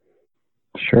experience.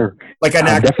 Sure. Like an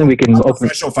definitely we can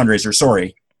professional fundraiser.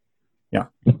 Sorry. Yeah.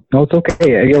 No, it's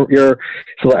okay.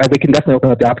 So we can definitely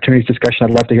open up the opportunities discussion.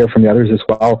 I'd love to hear from the others as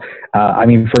well.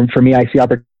 For me, I see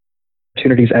opportunities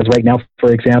as right now,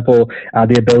 for example,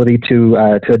 the ability to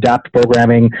adapt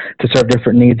programming to serve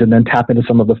different needs and then tap into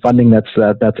some of the funding that's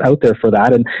out there for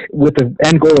that. And with the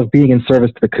end goal of being in service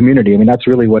to the community. I mean, that's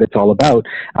really what it's all about.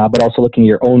 But also looking at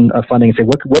your own funding and say,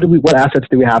 what assets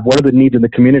do we have? What are the needs in the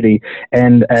community?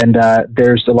 And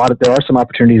there are some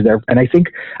opportunities there. And I think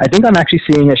I'm actually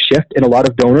seeing a shift in a lot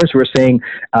of donors who are saying,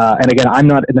 and again, I'm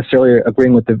not necessarily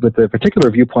agreeing with the particular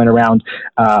viewpoint around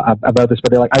about this, but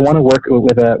they're like, I want to work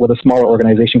with a smaller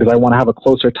organization because I want to have a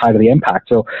closer tie to the impact.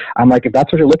 So I'm like, if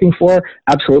that's what you're looking for,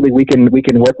 absolutely, we can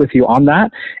work with you on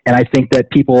that. And I think that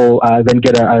people then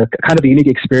get a kind of a unique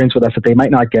experience with us that they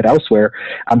might not get elsewhere.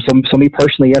 So me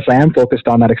personally, yes, I am focused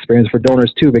on that experience for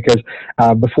donors too, because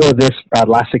before this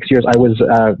last 6 years, I was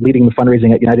leading the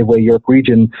fundraising at United Way York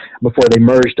Region before they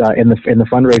merged in the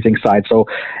fundraising side. So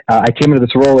I came into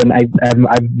this role, and I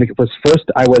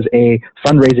was a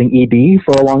fundraising ED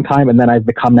for a long time, and then I've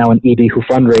become now an ED who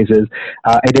fundraises.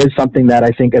 It is something that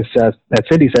I think, as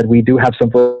Cindy said, we do have some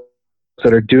folks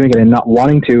that are doing it and not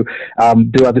wanting to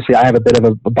do. Obviously, I have a bit of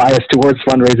a bias towards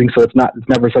fundraising, so it's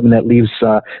never something that leaves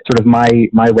sort of my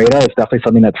radar. It's definitely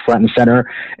something that's front and center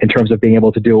in terms of being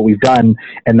able to do what we've done,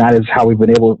 and that is how we've been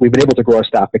able to grow our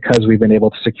staff, because we've been able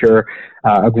to secure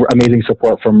amazing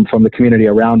support from the community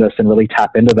around us and really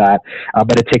tap into that.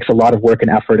 But it takes a lot of work and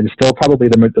effort, and still probably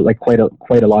quite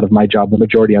a lot of my job. The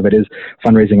majority of it is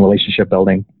fundraising, relationship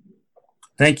building.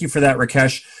 Thank you for that,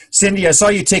 Rakesh. Cindy, I saw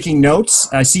you taking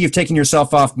notes. I see you've taken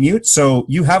yourself off mute, so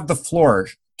you have the floor.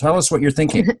 Tell us what you're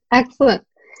thinking. Excellent.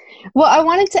 Well, I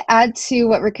wanted to add to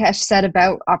what Rakesh said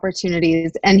about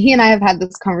opportunities, and he and I have had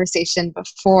this conversation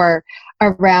before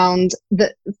around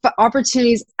the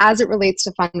opportunities as it relates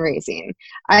to fundraising.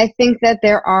 I think that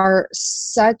there are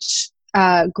such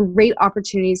great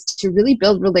opportunities to really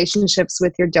build relationships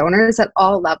with your donors at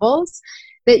all levels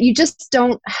that you just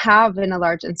don't have in a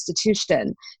large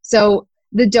institution. So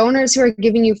the donors who are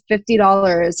giving you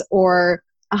 $50 or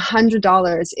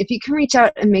 $100, if you can reach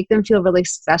out and make them feel really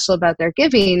special about their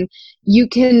giving, you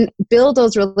can build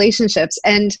those relationships.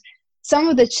 And some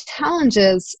of the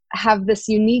challenges have this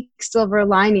unique silver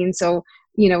lining. So,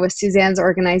 with Suzanne's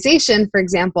organization, for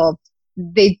example,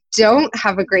 they don't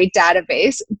have a great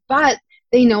database, but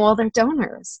they know all their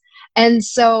donors. And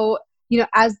so,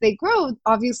 as they grow,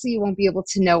 obviously you won't be able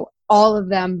to know all of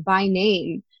them by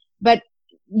name. But,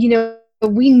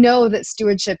 we know that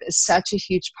stewardship is such a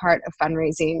huge part of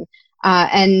fundraising.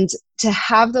 And to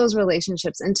have those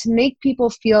relationships and to make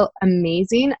people feel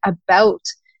amazing about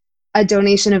a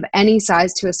donation of any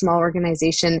size to a small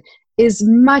organization is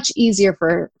much easier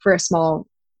for a small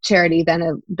charity than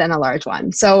a large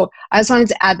one. So I just wanted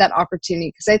to add that opportunity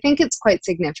because I think it's quite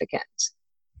significant.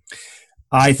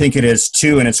 I think it is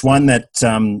too, and it's one that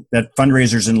that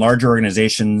fundraisers in large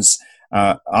organizations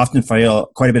often feel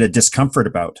quite a bit of discomfort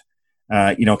about.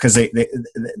 Because they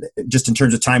just in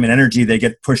terms of time and energy, they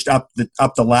get pushed up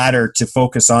the ladder to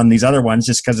focus on these other ones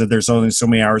just because there's only so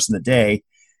many hours in the day,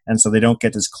 and so they don't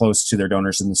get as close to their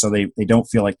donors, and so they don't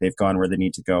feel like they've gone where they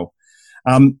need to go.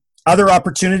 Other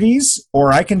opportunities,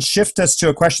 or I can shift us to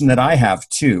a question that I have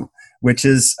too, which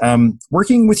is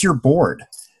working with your board.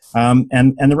 I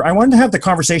wanted to have the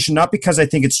conversation not because I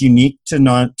think it's unique to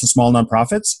small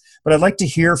nonprofits, but I'd like to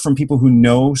hear from people who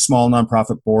know small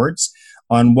nonprofit boards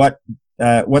on what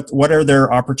are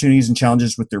their opportunities and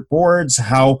challenges with their boards,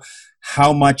 how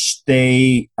much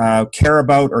they care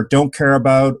about or don't care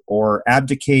about or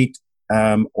abdicate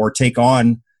or take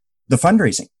on the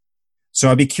fundraising. So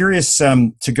I'd be curious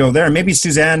to go there. Maybe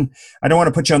Suzanne, I don't want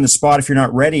to put you on the spot if you're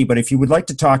not ready, but if you would like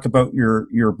to talk about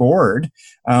your board,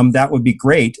 that would be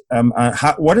great.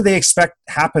 What do they expect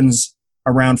happens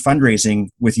around fundraising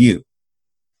with you?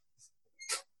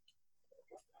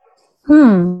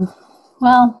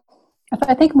 Well, if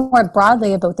I think more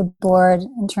broadly about the board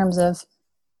in terms of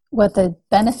what the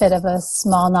benefit of a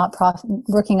small nonprofit,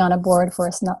 working on a board for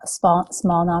a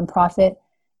small nonprofit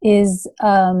is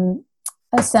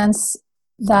a sense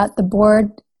that the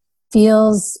board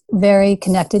feels very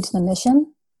connected to the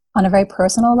mission on a very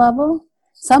personal level.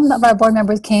 Some of our board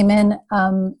members came in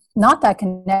not that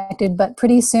connected, but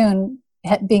pretty soon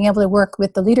being able to work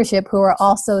with the leadership who are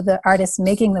also the artists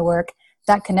making the work,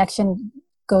 that connection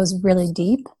goes really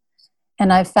deep.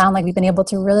 And I've found like we've been able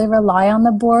to really rely on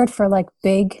the board for like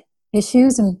big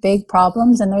issues and big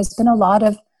problems. And there's been a lot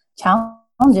of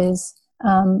challenges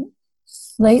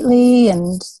lately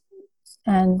and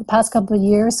the past couple of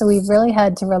years. So we've really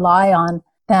had to rely on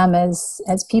them as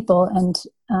people and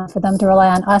for them to rely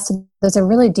on us. There's a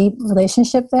really deep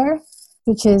relationship there,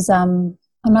 which is, I'm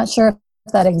not sure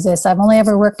if that exists. I've only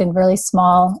ever worked in really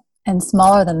small and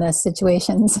smaller than this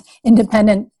situations,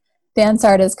 independent dance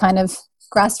artists, kind of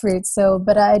grassroots. So,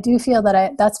 but I do feel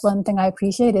that that's one thing I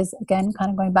appreciate is, again,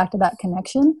 kind of going back to that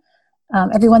connection.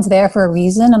 Everyone's there for a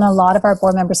reason, and a lot of our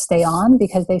board members stay on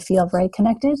because they feel very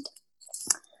connected.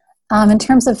 In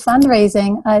terms of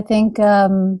fundraising, I think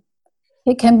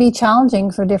it can be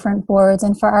challenging for different boards,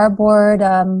 and for our board,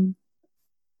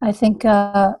 I think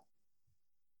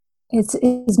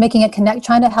it's making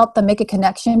trying to help them make a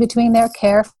connection between their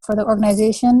care for the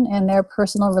organization and their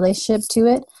personal relationship to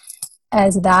it,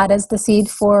 as the seed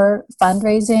for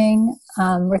fundraising.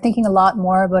 We're thinking a lot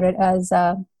more about it as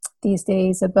these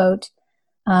days about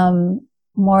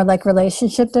more like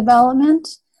relationship development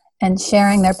and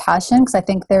sharing their passion, because I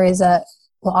think there is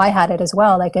I had it as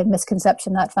well, like a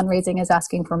misconception that fundraising is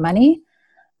asking for money,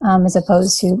 as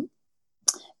opposed to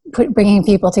bringing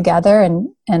people together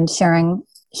and sharing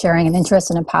an interest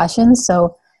and a passion.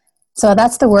 So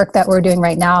that's the work that we're doing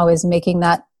right now, is making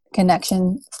that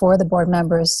connection for the board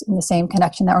members in the same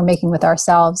connection that we're making with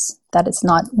ourselves, that it's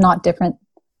not different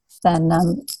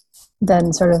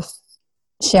than sort of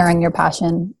sharing your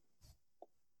passion.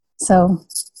 So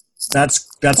that's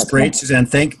great, Suzanne.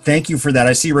 Thank you for that.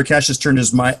 I see Rakesh has turned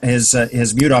his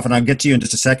mute off, and I'll get to you in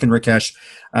just a second, Rakesh.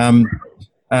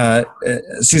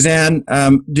 Suzanne,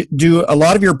 do a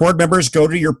lot of your board members go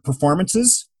to your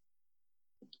performances?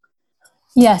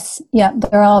 Yes, yeah,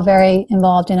 they're all very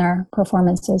involved in our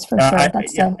performances for sure.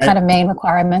 That's the kind of main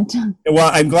requirement.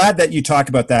 Well, I'm glad that you talk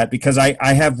about that, because I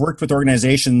have worked with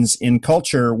organizations in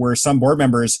culture where some board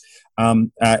members,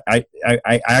 I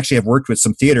actually have worked with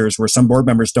some theaters where some board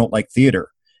members don't like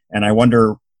theater, and I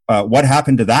wonder what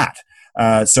happened to that.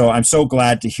 So I'm so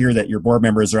glad to hear that your board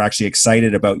members are actually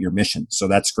excited about your mission. So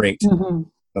that's great. Mm-hmm.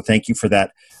 So thank you for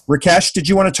that. Rakesh, did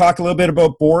you want to talk a little bit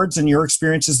about boards and your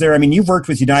experiences there? I mean, you've worked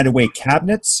with United Way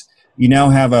Cabinets. You now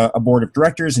have a board of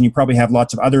directors, and you probably have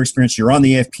lots of other experience. You're on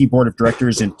the AFP board of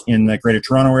directors in the Greater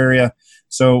Toronto area.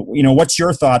 So, what's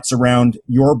your thoughts around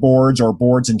your boards or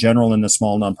boards in general in the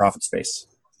small nonprofit space?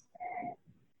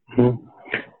 Mm-hmm.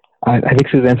 I think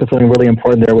Suzanne said something really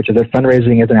important there, which is that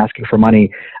fundraising isn't asking for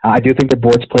money. I do think the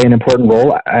boards play an important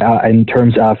role in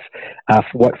terms of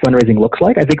what fundraising looks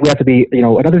like. I think we have to be,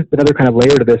 another kind of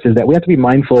layer to this is that we have to be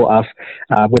mindful of,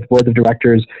 with boards of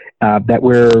directors, that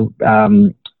we're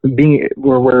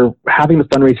we're having the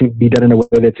fundraising be done in a way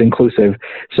that's inclusive.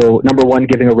 So number one,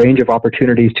 giving a range of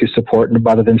opportunities to support,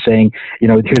 rather than saying,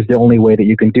 here's the only way that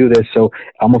you can do this. So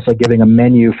almost like giving a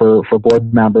menu for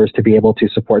board members to be able to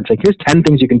support, and saying, here's 10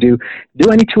 things you can do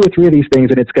any 2 or 3 of these things,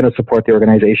 and it's going to support the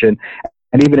organization.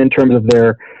 And even in terms of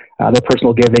their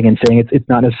personal giving, and saying it's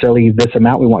not necessarily this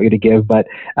amount we want you to give, but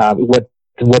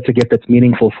what's a gift that's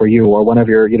meaningful for you, or one of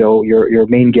your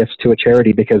main gifts to a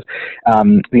charity, because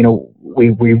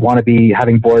we want to be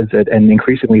having boards and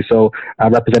increasingly so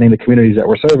representing the communities that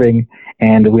we're serving,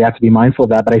 and we have to be mindful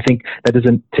of that. But I think that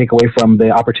doesn't take away from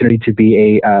the opportunity to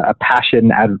be a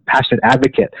passionate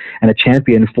advocate and a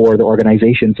champion for the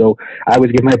organization. So I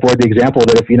always give my board the example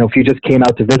that if you just came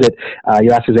out to visit, you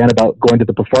asked Suzanne about going to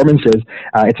the performances.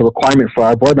 It's a requirement for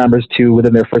our board members to,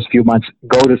 within their first few months,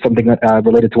 go to something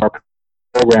related to our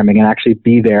programming and actually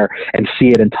be there and see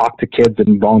it and talk to kids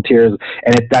and volunteers,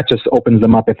 and that just opens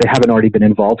them up if they haven't already been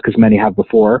involved, because many have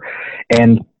before.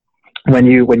 And when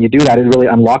you do that, it really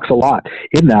unlocks a lot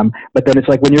in them. But then it's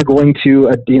like when you're going to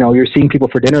you're seeing people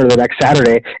for dinner the next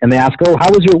Saturday, and they ask, oh, how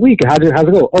was your week? How's it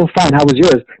go? Oh, fine. How was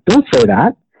yours? Don't say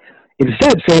that.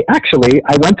 Instead, say, actually,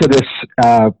 I went to this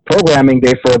programming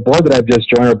day for a board that I've just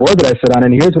joined, or a board that I sit on,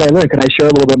 and here's what I learned. Can I share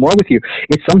a little bit more with you?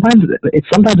 It's sometimes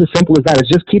as simple as that. It's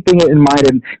just keeping it in mind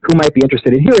and who might be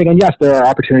interested in hearing. And yes, there are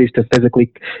opportunities to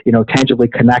physically, tangibly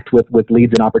connect with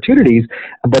leads and opportunities,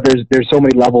 but there's so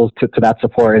many levels to that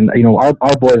support. And our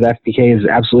board at FPK is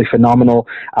absolutely phenomenal.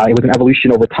 It was an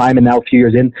evolution over time, and now a few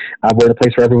years in, we're in a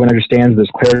place where everyone understands there's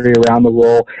clarity around the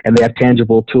role, and they have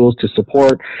tangible tools to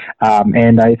support.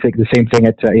 And I think the same thing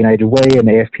at United Way and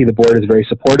AFP. The board is very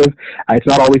supportive. It's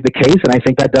not always the case, and I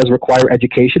think that does require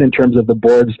education in terms of the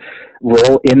board's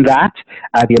role in that,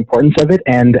 the importance of it,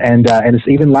 and it's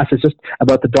even less. It's just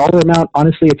about the dollar amount.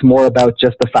 Honestly, it's more about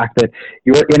just the fact that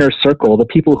your inner circle, the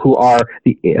people who are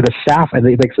the staff, and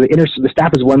the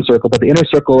staff is one circle, but the inner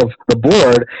circle of the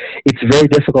board, it's very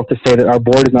difficult to say that our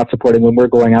board is not supporting when we're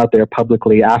going out there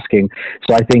publicly asking.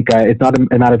 So I think it's not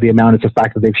a matter of the amount; it's the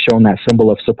fact that they've shown that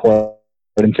symbol of support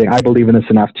and saying, I believe in this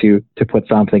enough to put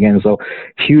something in. So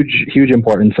huge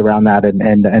importance around that,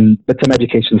 but some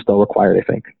education still required,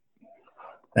 I think.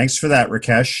 Thanks for that,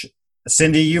 Rakesh.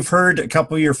 Cindy, you've heard a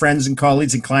couple of your friends and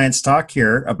colleagues and clients talk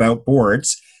here about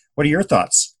boards. What are your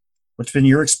thoughts? What's been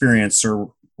your experience,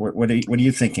 or what are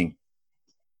you thinking?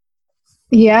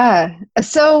 Yeah,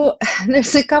 so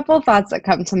there's a couple thoughts that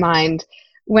come to mind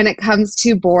when it comes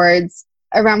to boards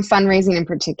around fundraising in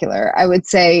particular. I would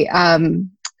say,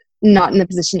 not in a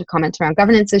position to comment around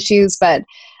governance issues, but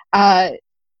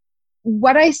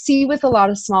what I see with a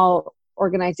lot of small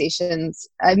organizations,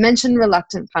 I mentioned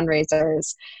reluctant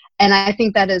fundraisers, and I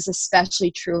think that is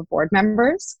especially true of board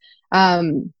members.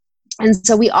 And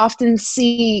so we often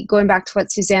see, going back to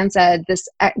what Suzanne said,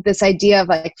 this idea of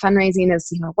like fundraising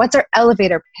is, what's our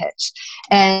elevator pitch?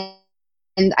 And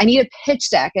I need a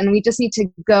pitch deck, and we just need to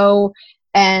go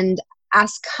and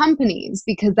ask companies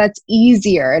because that's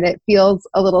easier and it feels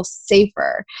a little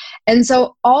safer. And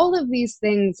so all of these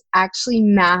things actually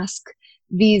mask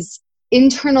these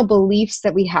internal beliefs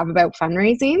that we have about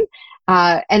fundraising.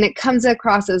 And it comes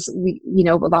across as,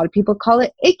 a lot of people call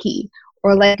it icky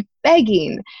or like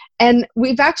begging. And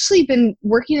we've actually been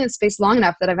working in space long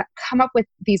enough that I've come up with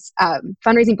these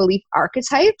fundraising belief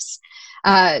archetypes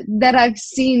that I've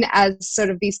seen as sort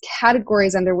of these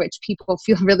categories under which people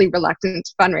feel really reluctant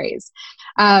to fundraise.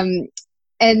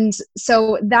 And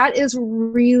so that is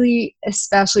really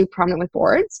especially prominent with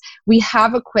boards. We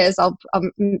have a quiz, I'll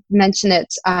mention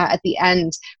it at the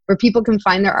end, where people can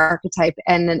find their archetype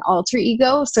and an alter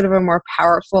ego, sort of a more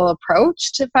powerful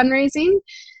approach to fundraising.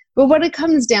 But what it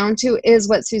comes down to is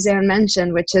what Suzanne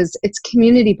mentioned, which is it's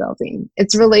community building,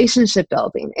 it's relationship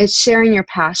building, it's sharing your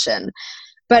passion.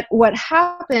 But what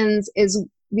happens is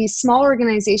these small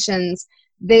organizations,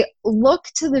 they look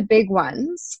to the big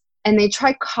ones and they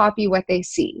try copy what they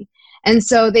see. And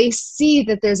so they see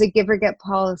that there's a give or get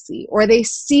policy, or they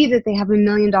see that they have $1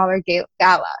 million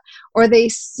gala, or they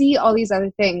see all these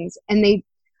other things. And they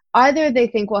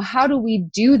think, well, how do we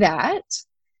do that?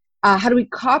 How do we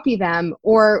copy them?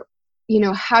 Or,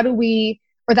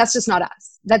 or that's just not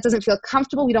us. That doesn't feel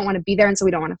comfortable. We don't want to be there. And so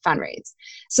we don't want to fundraise.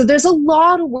 So there's a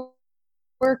lot of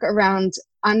work around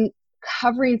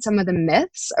uncovering some of the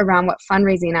myths around what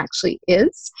fundraising actually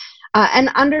is, and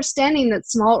understanding that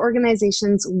small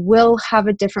organizations will have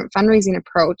a different fundraising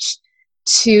approach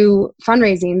to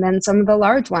fundraising than some of the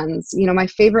large ones. My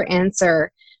favorite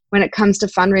answer when it comes to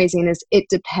fundraising is it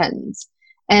depends.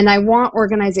 And I want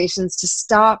organizations to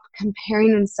stop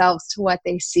comparing themselves to what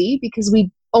they see, because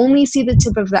we only see the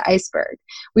tip of the iceberg.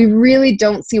 We really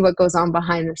don't see what goes on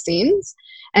behind the scenes.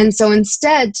 And so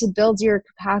instead, to build your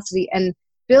capacity and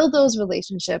build those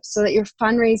relationships so that your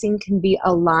fundraising can be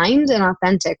aligned and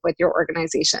authentic with your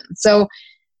organization. So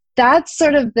that's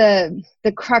sort of the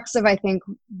crux of, I think,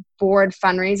 board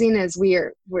fundraising is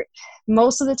we're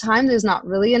most of the time there's not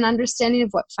really an understanding of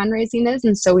what fundraising is.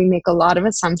 And so we make a lot of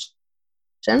assumptions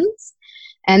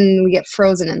and we get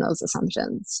frozen in those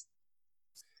assumptions.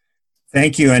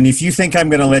 Thank you. And if you think I'm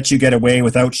going to let you get away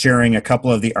without sharing a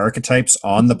couple of the archetypes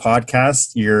on the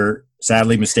podcast, you're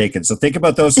sadly mistaken. So think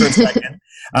about those for a second.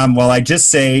 While I just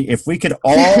say, if we could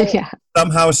all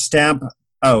somehow stamp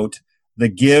out the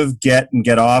give, get, and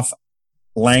get off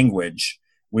language,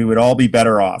 we would all be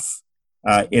better off.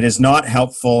 It is not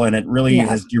helpful, and it really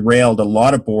has derailed a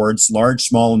lot of boards, large,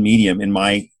 small, and medium, in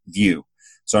my view.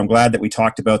 So I'm glad that we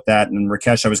talked about that. And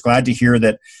Rakesh, I was glad to hear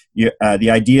that the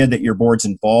idea that your board's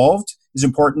involved is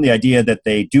important. The idea that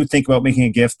they do think about making a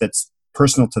gift that's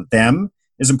personal to them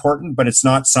is important, but it's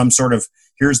not some sort of,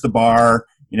 here's the bar,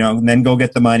 and then go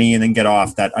get the money and then get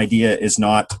off. That idea is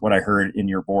not what I heard in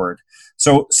your board.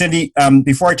 So Cindy,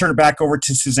 before I turn it back over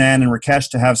to Suzanne and Rakesh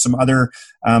to have some other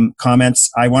comments,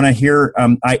 I want to hear,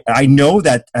 I know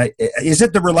that, is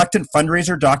it the Reluctant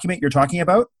Fundraiser document you're talking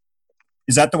about?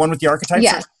 Is that the one with the archetypes?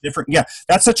 Yeah. Different. Yeah,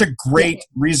 that's such a great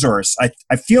resource.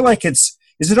 I feel like is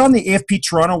it on the AFP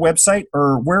Toronto website,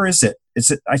 or where is it?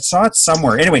 I saw it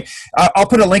somewhere. Anyway, I'll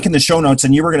put a link in the show notes,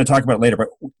 and you were going to talk about it later, but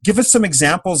give us some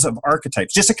examples of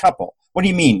archetypes, just a couple. What do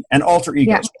you mean? And alter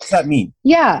egos. What does that mean?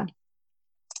 Yeah.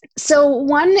 So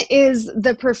one is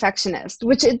the perfectionist,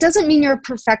 which it doesn't mean you're a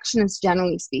perfectionist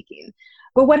generally speaking.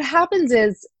 But what happens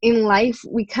is in life,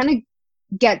 we kind of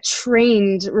get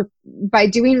trained by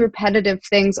doing repetitive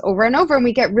things over and over, and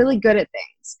we get really good at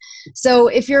things. So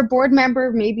if you're a board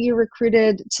member, maybe you're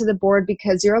recruited to the board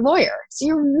because you're a lawyer. So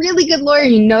you're a really good lawyer,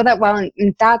 you know that well,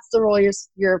 and that's the role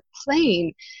you're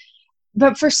playing.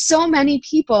 But for so many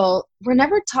people, we're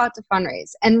never taught to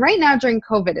fundraise. And right now during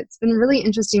COVID, it's been really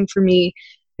interesting for me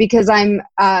because I'm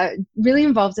really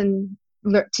involved in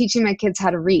teaching my kids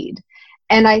how to read.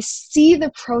 And I see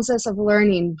the process of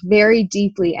learning very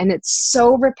deeply, and it's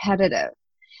so repetitive.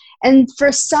 And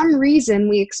for some reason,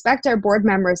 we expect our board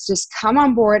members to just come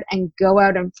on board and go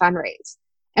out and fundraise.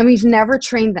 And we've never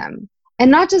trained them. And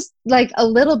not just like a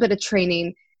little bit of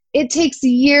training, it takes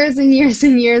years and years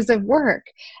and years of work.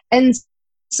 And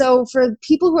so for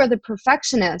people who are the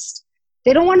perfectionist,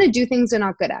 they don't want to do things they're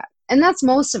not good at. And that's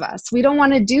most of us. We don't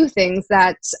want to do things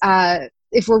that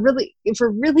if we're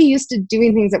really used to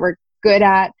doing things that we're good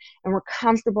at and we're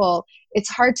comfortable, it's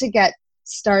hard to get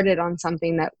started on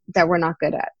something that we're not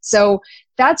good at. So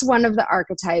that's one of the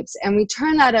archetypes. And we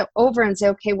turn that over and say,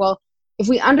 okay, well, if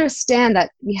we understand that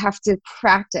we have to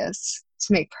practice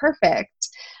to make perfect,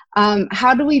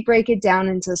 how do we break it down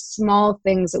into small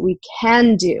things that we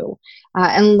can do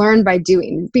and learn by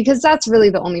doing? Because that's really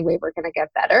the only way we're going to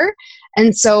get better.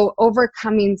 And so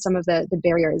overcoming some of the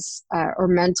barriers or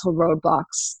mental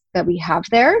roadblocks that we have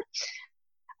there.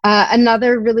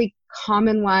 Another really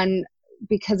common one,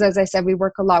 because as I said, we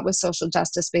work a lot with social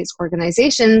justice-based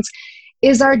organizations,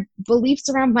 is our beliefs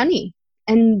around money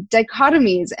and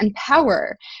dichotomies and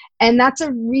power. And that's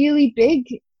a really big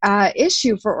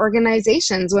issue for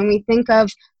organizations when we think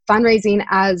of fundraising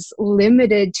as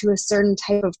limited to a certain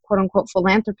type of quote-unquote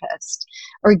philanthropist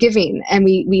or giving. And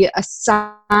we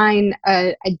assign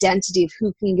an identity of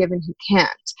who can give and who can't.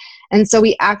 And so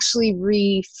we actually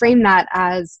reframe that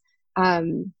as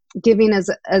giving as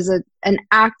an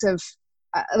act of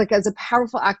as a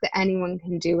powerful act that anyone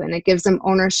can do, and it gives them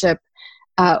ownership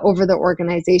over the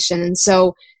organization. And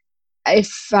so if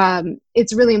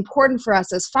it's really important for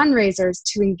us as fundraisers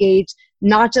to engage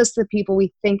not just the people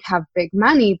we think have big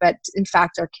money, but in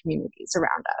fact our communities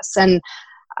around us. And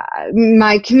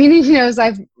my community knows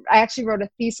I actually wrote a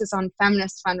thesis on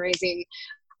feminist fundraising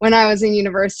when I was in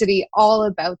university, all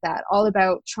about that, all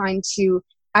about trying to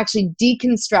actually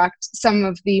deconstruct some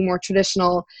of the more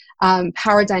traditional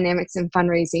power dynamics in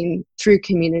fundraising through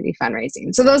community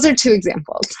fundraising. So those are two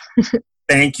examples.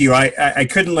 Thank you. I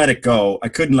couldn't let it go. I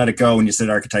couldn't let it go when you said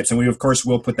archetypes. And we, of course,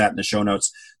 will put that in the show notes.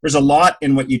 There's a lot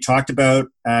in what you talked about.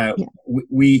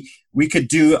 We could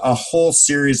do a whole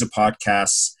series of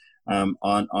podcasts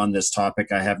on this topic,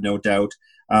 I have no doubt.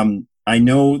 I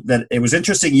know that it was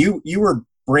interesting. You were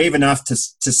brave enough to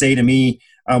say to me,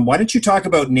 why don't you talk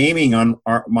about naming on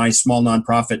my small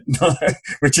nonprofit,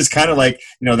 which is kind of like,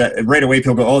 that right away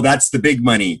people go, oh, that's the big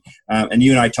money. And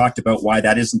you and I talked about why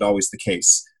that isn't always the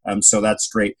case. So that's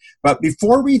great. But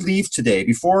before we leave today,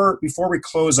 before we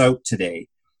close out today,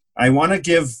 I want to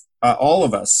give all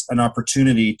of us an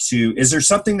opportunity to, is there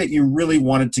something that you really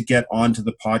wanted to get onto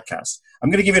the podcast? I'm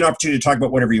going to give you an opportunity to talk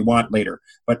about whatever you want later.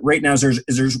 But right now, is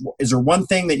there one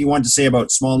thing that you want to say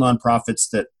about small nonprofits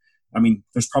that, I mean,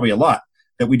 there's probably a lot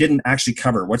that we didn't actually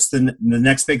cover. What's the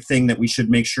next big thing that we should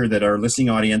make sure that our listening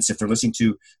audience, if they're listening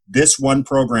to this one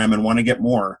program and want to get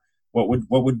more, what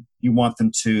would you want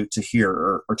them to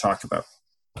hear or talk about?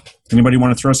 Anybody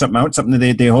want to throw something out, something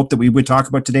that they hope that we would talk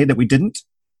about today that we didn't?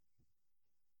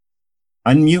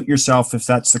 Unmute yourself if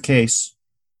that's the case.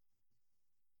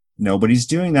 Nobody's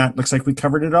doing that. Looks like we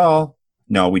covered it all.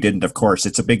 No, we didn't, of course.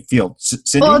 It's a big field.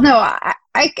 Cindy? Well, no,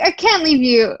 I can't leave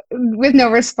you with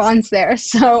no response there.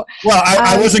 So, well,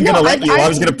 I wasn't going to let you. I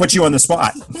was going to put you on the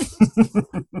spot.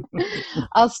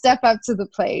 I'll step up to the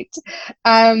plate.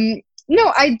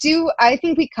 No, I do. I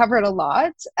think we covered a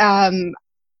lot.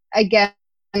 Again,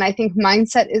 and I think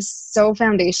mindset is so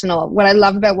foundational. What I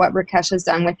love about what Rakesh has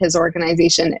done with his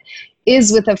organization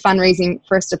is with a fundraising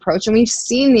first approach. And we've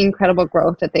seen the incredible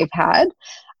growth that they've had.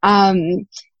 And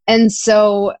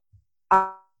so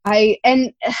I'll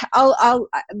the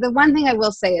one thing I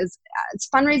will say is it's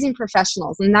fundraising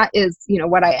professionals. And that is,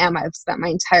 what I am. I've spent my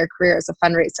entire career as a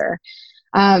fundraiser.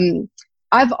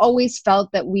 I've always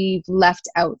felt that we've left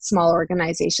out small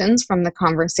organizations from the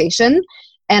conversation.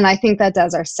 And I think that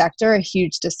does our sector a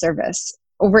huge disservice.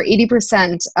 Over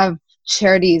 80% of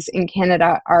charities in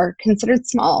Canada are considered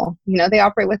small. They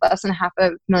operate with less than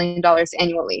 $500,000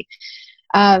 annually.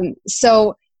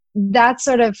 So that's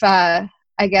sort of, I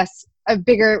guess, a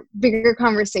bigger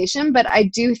conversation. But I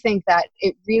do think that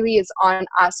it really is on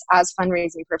us as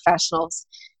fundraising professionals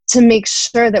to make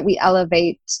sure that we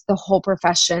elevate the whole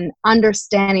profession,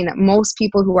 understanding that most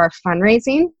people who are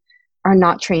fundraising are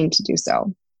not trained to do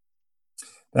so.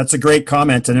 That's a great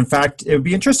comment. And in fact, it would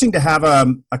be interesting to have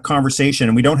a conversation,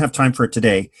 and we don't have time for it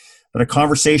today, but a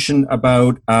conversation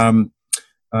about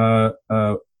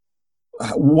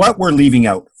what we're leaving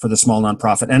out for the small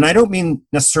nonprofit. And I don't mean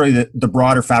necessarily the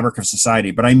broader fabric of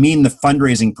society, but I mean the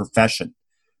fundraising profession,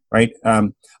 right?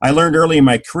 I learned early in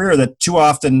my career that too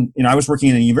often, I was working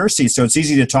in a university, so it's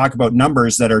easy to talk about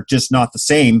numbers that are just not the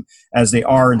same as they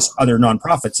are in other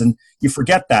nonprofits. And you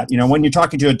forget that, when you're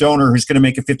talking to a donor who's going to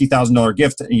make a $50,000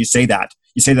 gift, and you say that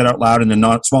out loud, and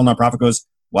the small nonprofit goes,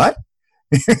 "What?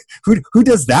 who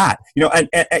does that?"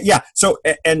 Yeah. So,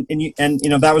 and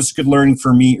that was good learning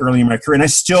for me early in my career. And I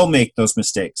still make those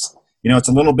mistakes. It's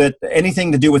a little bit,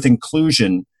 anything to do with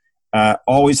inclusion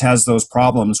always has those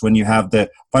problems when you have the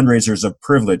fundraisers of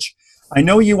privilege. I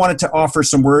know you wanted to offer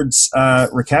some words,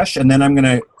 Rakesh, and then I'm going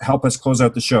to help us close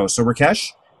out the show. So Rakesh,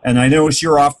 and I notice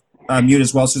you're off mute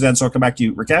as well, Suzanne, so I'll come back to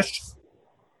you. Rakesh?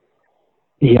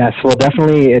 Yes, well,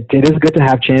 definitely it is good to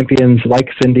have champions like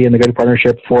Cindy and the Good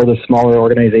Partnership for the smaller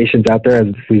organizations out there.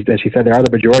 As she said, there are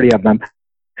the majority of them.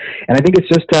 And I think it's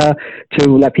just to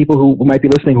let people who might be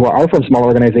listening who are from small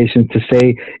organizations to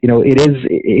say,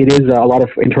 it is a lot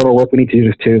of internal work we need to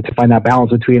do to find that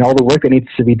balance between all the work that needs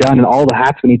to be done and all the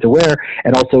hats we need to wear,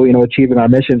 and also, achieving our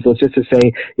mission. So it's just to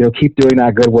say, keep doing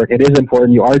that good work. It is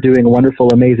important. You are doing wonderful,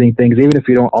 amazing things, even if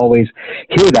you don't always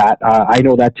hear that. I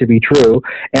know that to be true.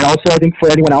 And also, I think for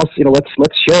anyone else,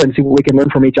 let's share and see what we can learn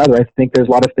from each other. I think there's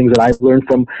a lot of things that I've learned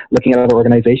from looking at other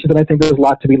organizations, and I think there's a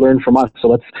lot to be learned from us. So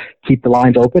let's keep the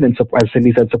lines open and, as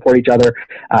Cindy said, support each other,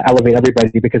 elevate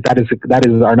everybody, because that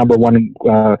is our number one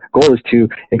goal, is to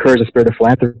encourage the spirit of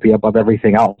philanthropy above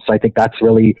everything else. So I think that's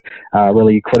really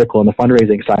critical in the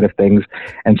fundraising side of things.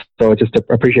 And so just to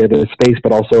appreciate the space,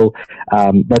 but also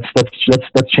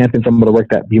let's champion some of the work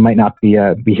that you might not be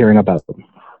hearing about.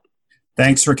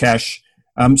 Thanks, Rakesh.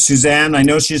 Suzanne, I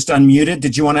know she's unmuted.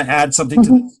 Did you want to add something to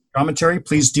the commentary?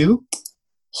 Please do.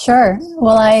 Sure.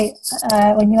 Well,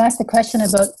 when you asked the question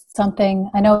about something,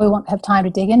 I know we won't have time to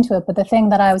dig into it, but the thing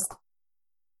that I was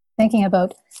thinking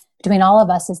about between all of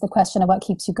us is the question of what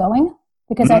keeps you going.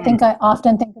 Because I think I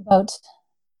often think about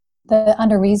the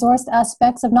under-resourced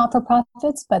aspects of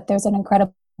not-for-profits, but there's an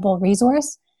incredible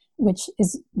resource, which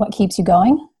is what keeps you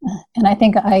going. And I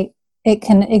think it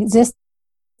can exist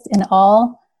in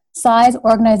all size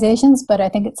organizations, but I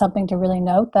think it's something to really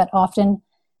note that often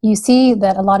you see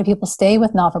that a lot of people stay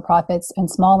with not-for-profits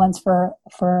and small ones for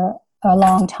a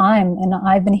long time. And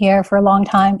I've been here for a long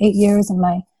time, 8 years, and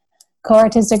my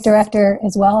co-artistic director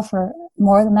as well for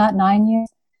more than that, 9 years.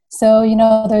 So,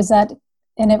 there's that,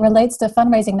 and it relates to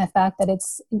fundraising, the fact that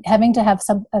it's having to have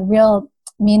a real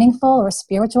meaningful or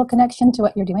spiritual connection to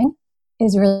what you're doing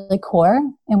is really core.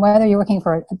 And whether you're working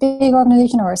for a big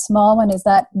organization or a small one,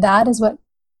 that is what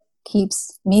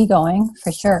keeps me going,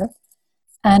 for sure.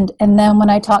 And then when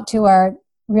I talk to our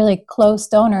really close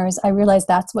donors, I realize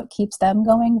that's what keeps them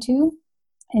going too.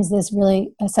 is this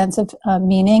really a sense of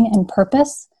meaning and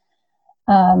purpose.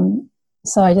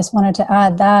 So I just wanted to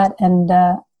add that, and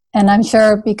I'm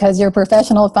sure because you're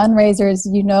professional fundraisers,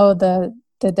 you know the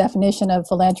definition of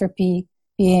philanthropy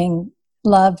being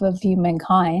love of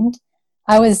humankind.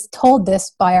 I was told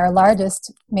this by our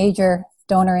largest major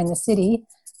donor in the city.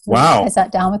 Wow. I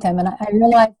sat down with him and I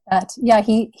realized that,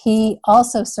 he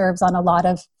also serves on a lot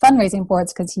of fundraising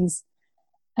boards because he's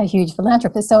a huge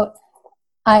philanthropist. So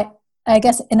I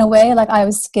guess in a way, like, I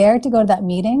was scared to go to that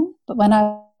meeting, but when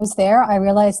I was there, I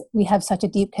realized we have such a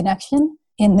deep connection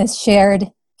in this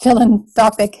shared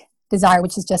philanthropic desire,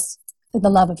 which is just the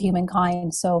love of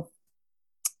humankind. So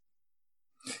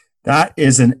that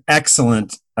is an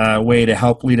excellent way to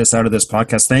help lead us out of this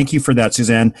podcast. Thank you for that,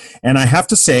 Suzanne. And I have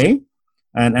to say,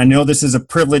 and I know this is a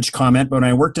privileged comment, but when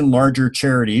I worked in larger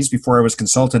charities before I was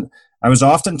consultant, I was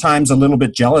oftentimes a little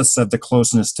bit jealous of the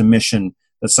closeness to mission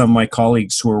that some of my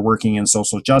colleagues who are working in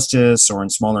social justice or in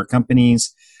smaller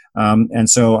companies. And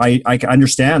so I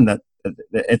understand that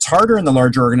it's harder in the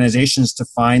larger organizations to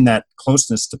find that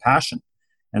closeness to passion.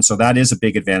 And so that is a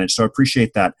big advantage. So I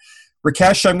appreciate that.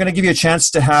 Rakesh, I'm going to give you a chance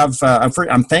to have,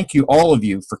 thank you, all of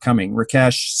you, for coming.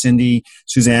 Rakesh, Cindy,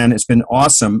 Suzanne, it's been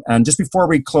awesome. And just before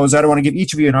we close out, I want to give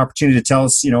each of you an opportunity to tell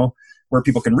us, where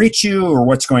people can reach you or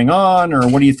what's going on or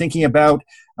what are you thinking about.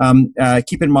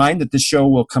 Keep in mind that this show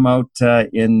will come out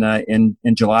in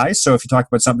July. So if you talk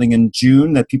about something in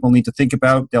June that people need to think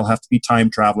about, they'll have to be time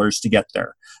travelers to get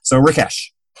there. So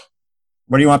Rakesh,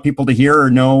 what do you want people to hear or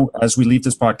know as we leave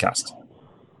this podcast?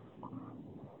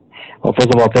 Well,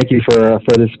 first of all, thank you for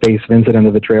this space, Vincent and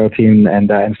the Vitreo team,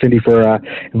 and Cindy for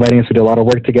inviting us to do a lot of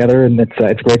work together. And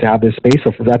it's great to have this space.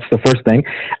 So that's the first thing.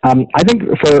 I think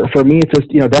for me, it's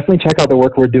just definitely check out the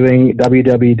work we're doing.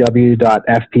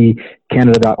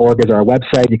 www.fpcanada.org is our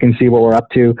website. You can see what we're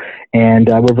up to, and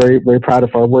we're very, very proud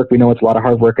of our work. We know it's a lot of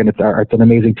hard work, and it's an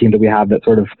amazing team that we have that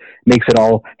sort of makes it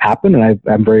all happen. And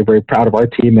I'm very, very proud of our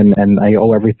team, and I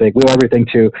owe everything. We owe everything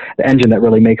to the engine that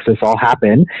really makes this all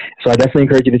happen. So I definitely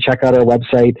encourage you to check out our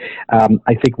website.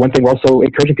 I think one thing we're also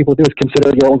encouraging people to do is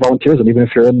consider your own volunteerism. Even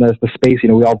if you're in the space,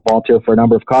 we all volunteer for a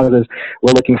number of causes.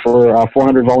 We're looking for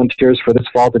 400 volunteers for this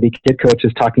fall to be kid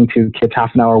coaches, talking to kids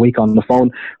half an hour a week on the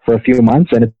phone for a few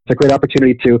months. And it's a great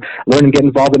opportunity to learn and get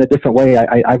involved in a different way.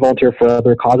 I volunteer for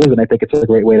other causes, and I think it's a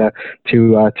great way to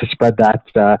spread that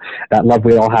love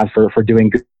we all have for doing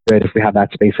good if we have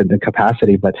that space and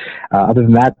capacity. But other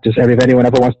than that, just if anyone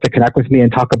ever wants to connect with me and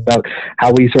talk about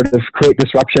how we sort of create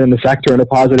disruption in the sector in a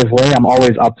positive way, I'm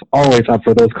always up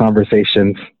for those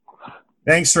conversations.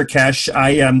 Thanks, Rakesh.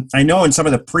 I know in some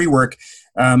of the pre-work,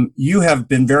 you have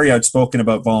been very outspoken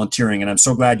about volunteering, and I'm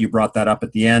so glad you brought that up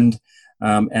at the end.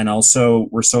 And also,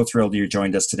 we're so thrilled you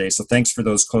joined us today. So thanks for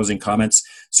those closing comments.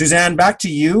 Suzanne, back to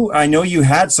you. I know you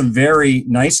had some very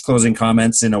nice closing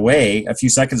comments in a way a few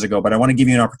seconds ago, but I want to give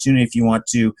you an opportunity if you want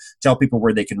to tell people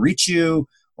where they can reach you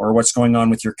or what's going on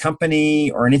with your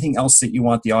company or anything else that you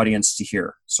want the audience to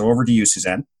hear. So over to you,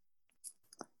 Suzanne.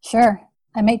 Sure.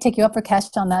 I may take you up,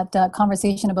 Rakesh, on that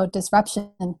conversation about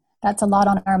disruption. That's a lot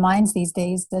on our minds these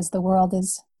days as the world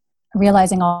is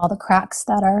realizing all the cracks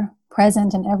that are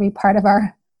present in every part of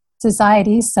our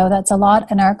society. So that's a lot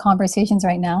in our conversations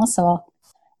right now. So I'll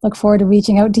look forward to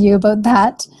reaching out to you about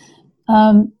that.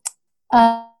 Our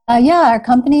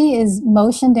company is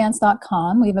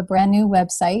motiondance.com. We have a brand new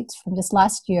website from just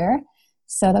last year.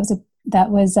 So so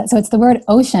it's the word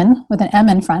ocean with an M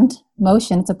in front.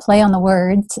 Motion. It's a play on the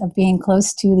words of being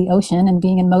close to the ocean and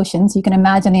being in motion. So you can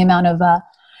imagine the amount of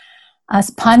us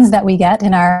puns that we get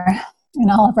in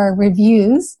all of our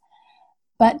reviews.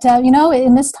 But,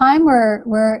 in this time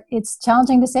it's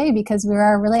challenging to say because we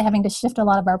are really having to shift a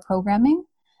lot of our programming.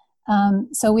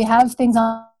 So we have things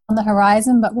on the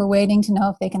horizon, but we're waiting to know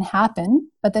if they can happen.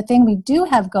 But the thing we do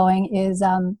have going is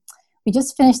we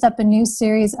just finished up a new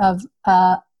series of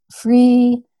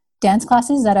free dance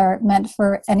classes that are meant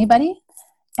for anybody.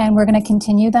 And we're going to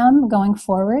continue them going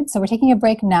forward. So we're taking a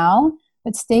break now,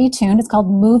 but stay tuned. It's called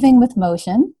Moving with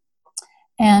Motion.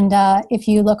 And if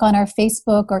you look on our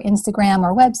Facebook or Instagram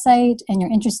or website and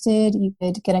you're interested, you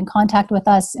could get in contact with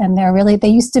us. And they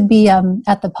used to be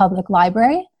at the public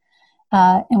library.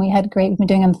 And we've been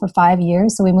doing them for 5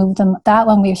 years. So we moved them. That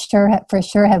one we for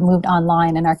sure have moved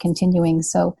online and are continuing.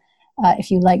 So if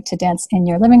you like to dance in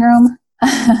your living room,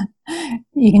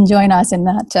 you can join us in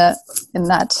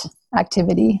that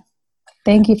activity.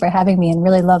 Thank you for having me, and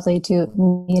really lovely to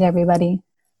meet everybody.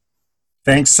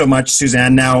 Thanks so much,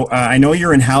 Suzanne. Now, I know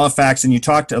you're in Halifax, and you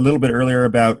talked a little bit earlier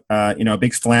about, a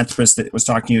big philanthropist that was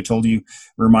talking to you,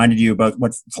 reminded you about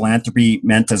what philanthropy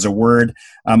meant as a word.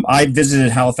 I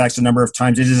visited Halifax a number of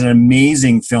times. It is an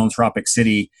amazing philanthropic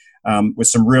city with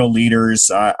some real leaders.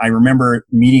 I remember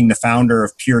meeting the founder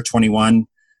of Pier 21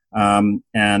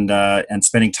 and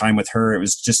spending time with her. It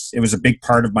was a big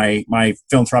part of my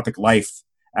philanthropic life,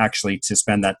 actually, to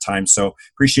spend that time. So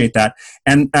appreciate that.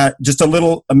 And just a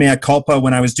little mea culpa,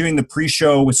 when I was doing the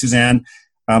pre-show with Suzanne,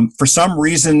 for some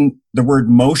reason, the word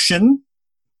motion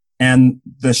and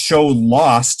the show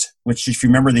Lost, which, if you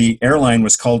remember, the airline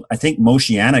was called, I think,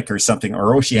 Motianic or something,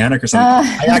 or Oceanic or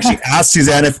something. I actually asked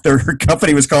Suzanne if their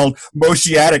company was called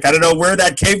Motianic. I don't know where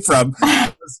that came from.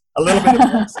 It was a little bit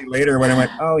embarrassing later when I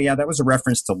went, oh yeah, that was a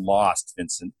reference to Lost,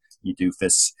 Vincent. You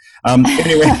doofus.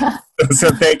 Anyway, so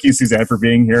thank you, Suzanne, for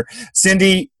being here.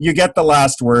 Cindy, you get the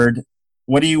last word.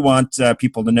 What do you want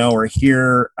people to know or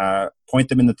hear? Point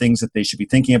them in the things that they should be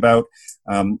thinking about,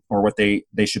 or what they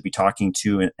should be talking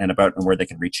to and about, and where they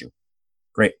can reach you.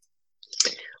 Great.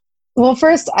 Well,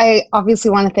 first, I obviously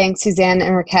want to thank Suzanne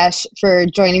and Rakesh for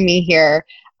joining me here.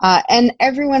 And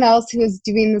everyone else who is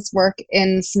doing this work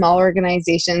in small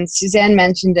organizations. Suzanne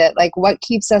mentioned it, like, what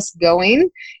keeps us going?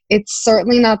 It's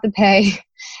certainly not the pay.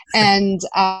 And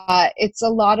it's a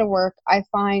lot of work. I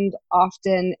find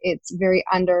often it's very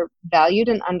undervalued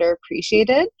and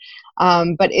underappreciated.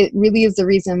 But it really is the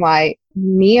reason why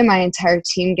me and my entire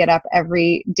team get up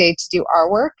every day to do our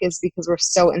work, is because we're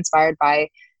so inspired by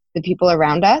the people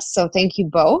around us. So thank you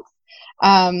both.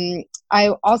 I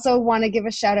also want to give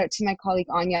a shout out to my colleague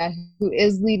Anya, who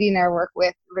is leading our work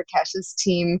with Rakesh's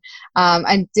team.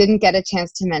 I didn't get a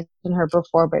chance to mention her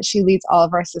before, but she leads all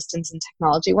of our systems and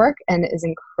technology work and is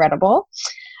incredible.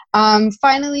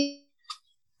 Finally,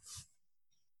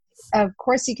 of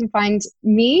course, you can find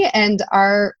me and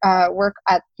our work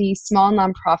at the Small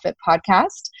Nonprofit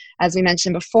Podcast, as we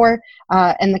mentioned before.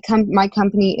 And my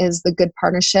company is The Good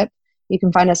Partnership. You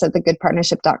can find us at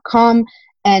thegoodpartnership.com.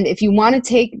 And if you want to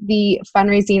take the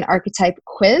fundraising archetype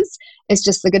quiz, it's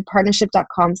just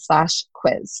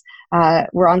thegoodpartnership.com/quiz.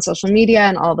 We're on social media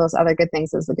and all those other good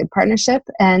things as The Good Partnership.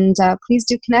 And please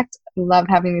do connect. Love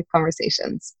having these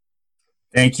conversations.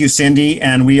 Thank you, Cindy.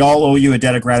 And we all owe you a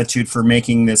debt of gratitude for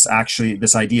making this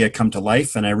idea come to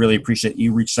life. And I really appreciate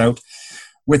you reached out.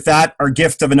 With that, our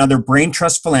gift of another Brain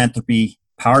Trust Philanthropy,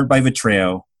 powered by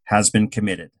Vitreo, has been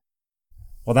committed.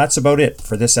 Well, that's about it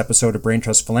for this episode of Brain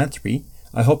Trust Philanthropy.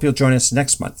 I hope you'll join us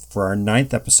next month for our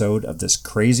 9th episode of this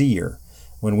crazy year,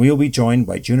 when we will be joined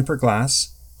by Juniper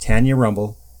Glass, Tanya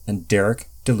Rumble, and Derek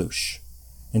Delouche.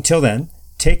 Until then,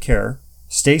 take care,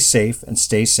 stay safe, and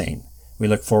stay sane. We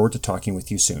look forward to talking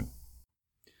with you soon.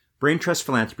 Brain Trust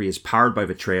Philanthropy is powered by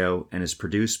Vitreo and is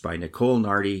produced by Nicole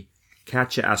Nardi,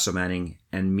 Katja Asselmanning,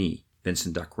 and me,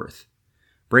 Vincent Duckworth.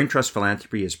 Brain Trust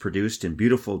Philanthropy is produced in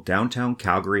beautiful downtown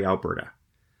Calgary, Alberta.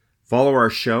 Follow our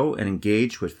show and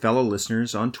engage with fellow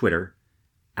listeners on Twitter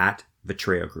at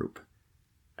Vitreo Group.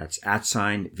 That's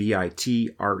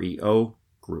 @VITREO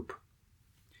Group.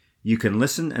 You can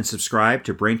listen and subscribe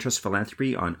to Brain Trust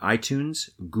Philanthropy on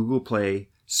iTunes, Google Play,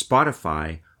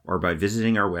 Spotify, or by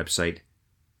visiting our website,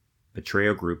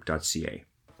 vitreogroup.ca.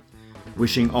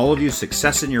 Wishing all of you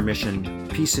success in your mission,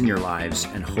 peace in your lives,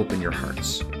 and hope in your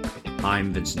hearts.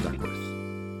 I'm Vincent Duckworth.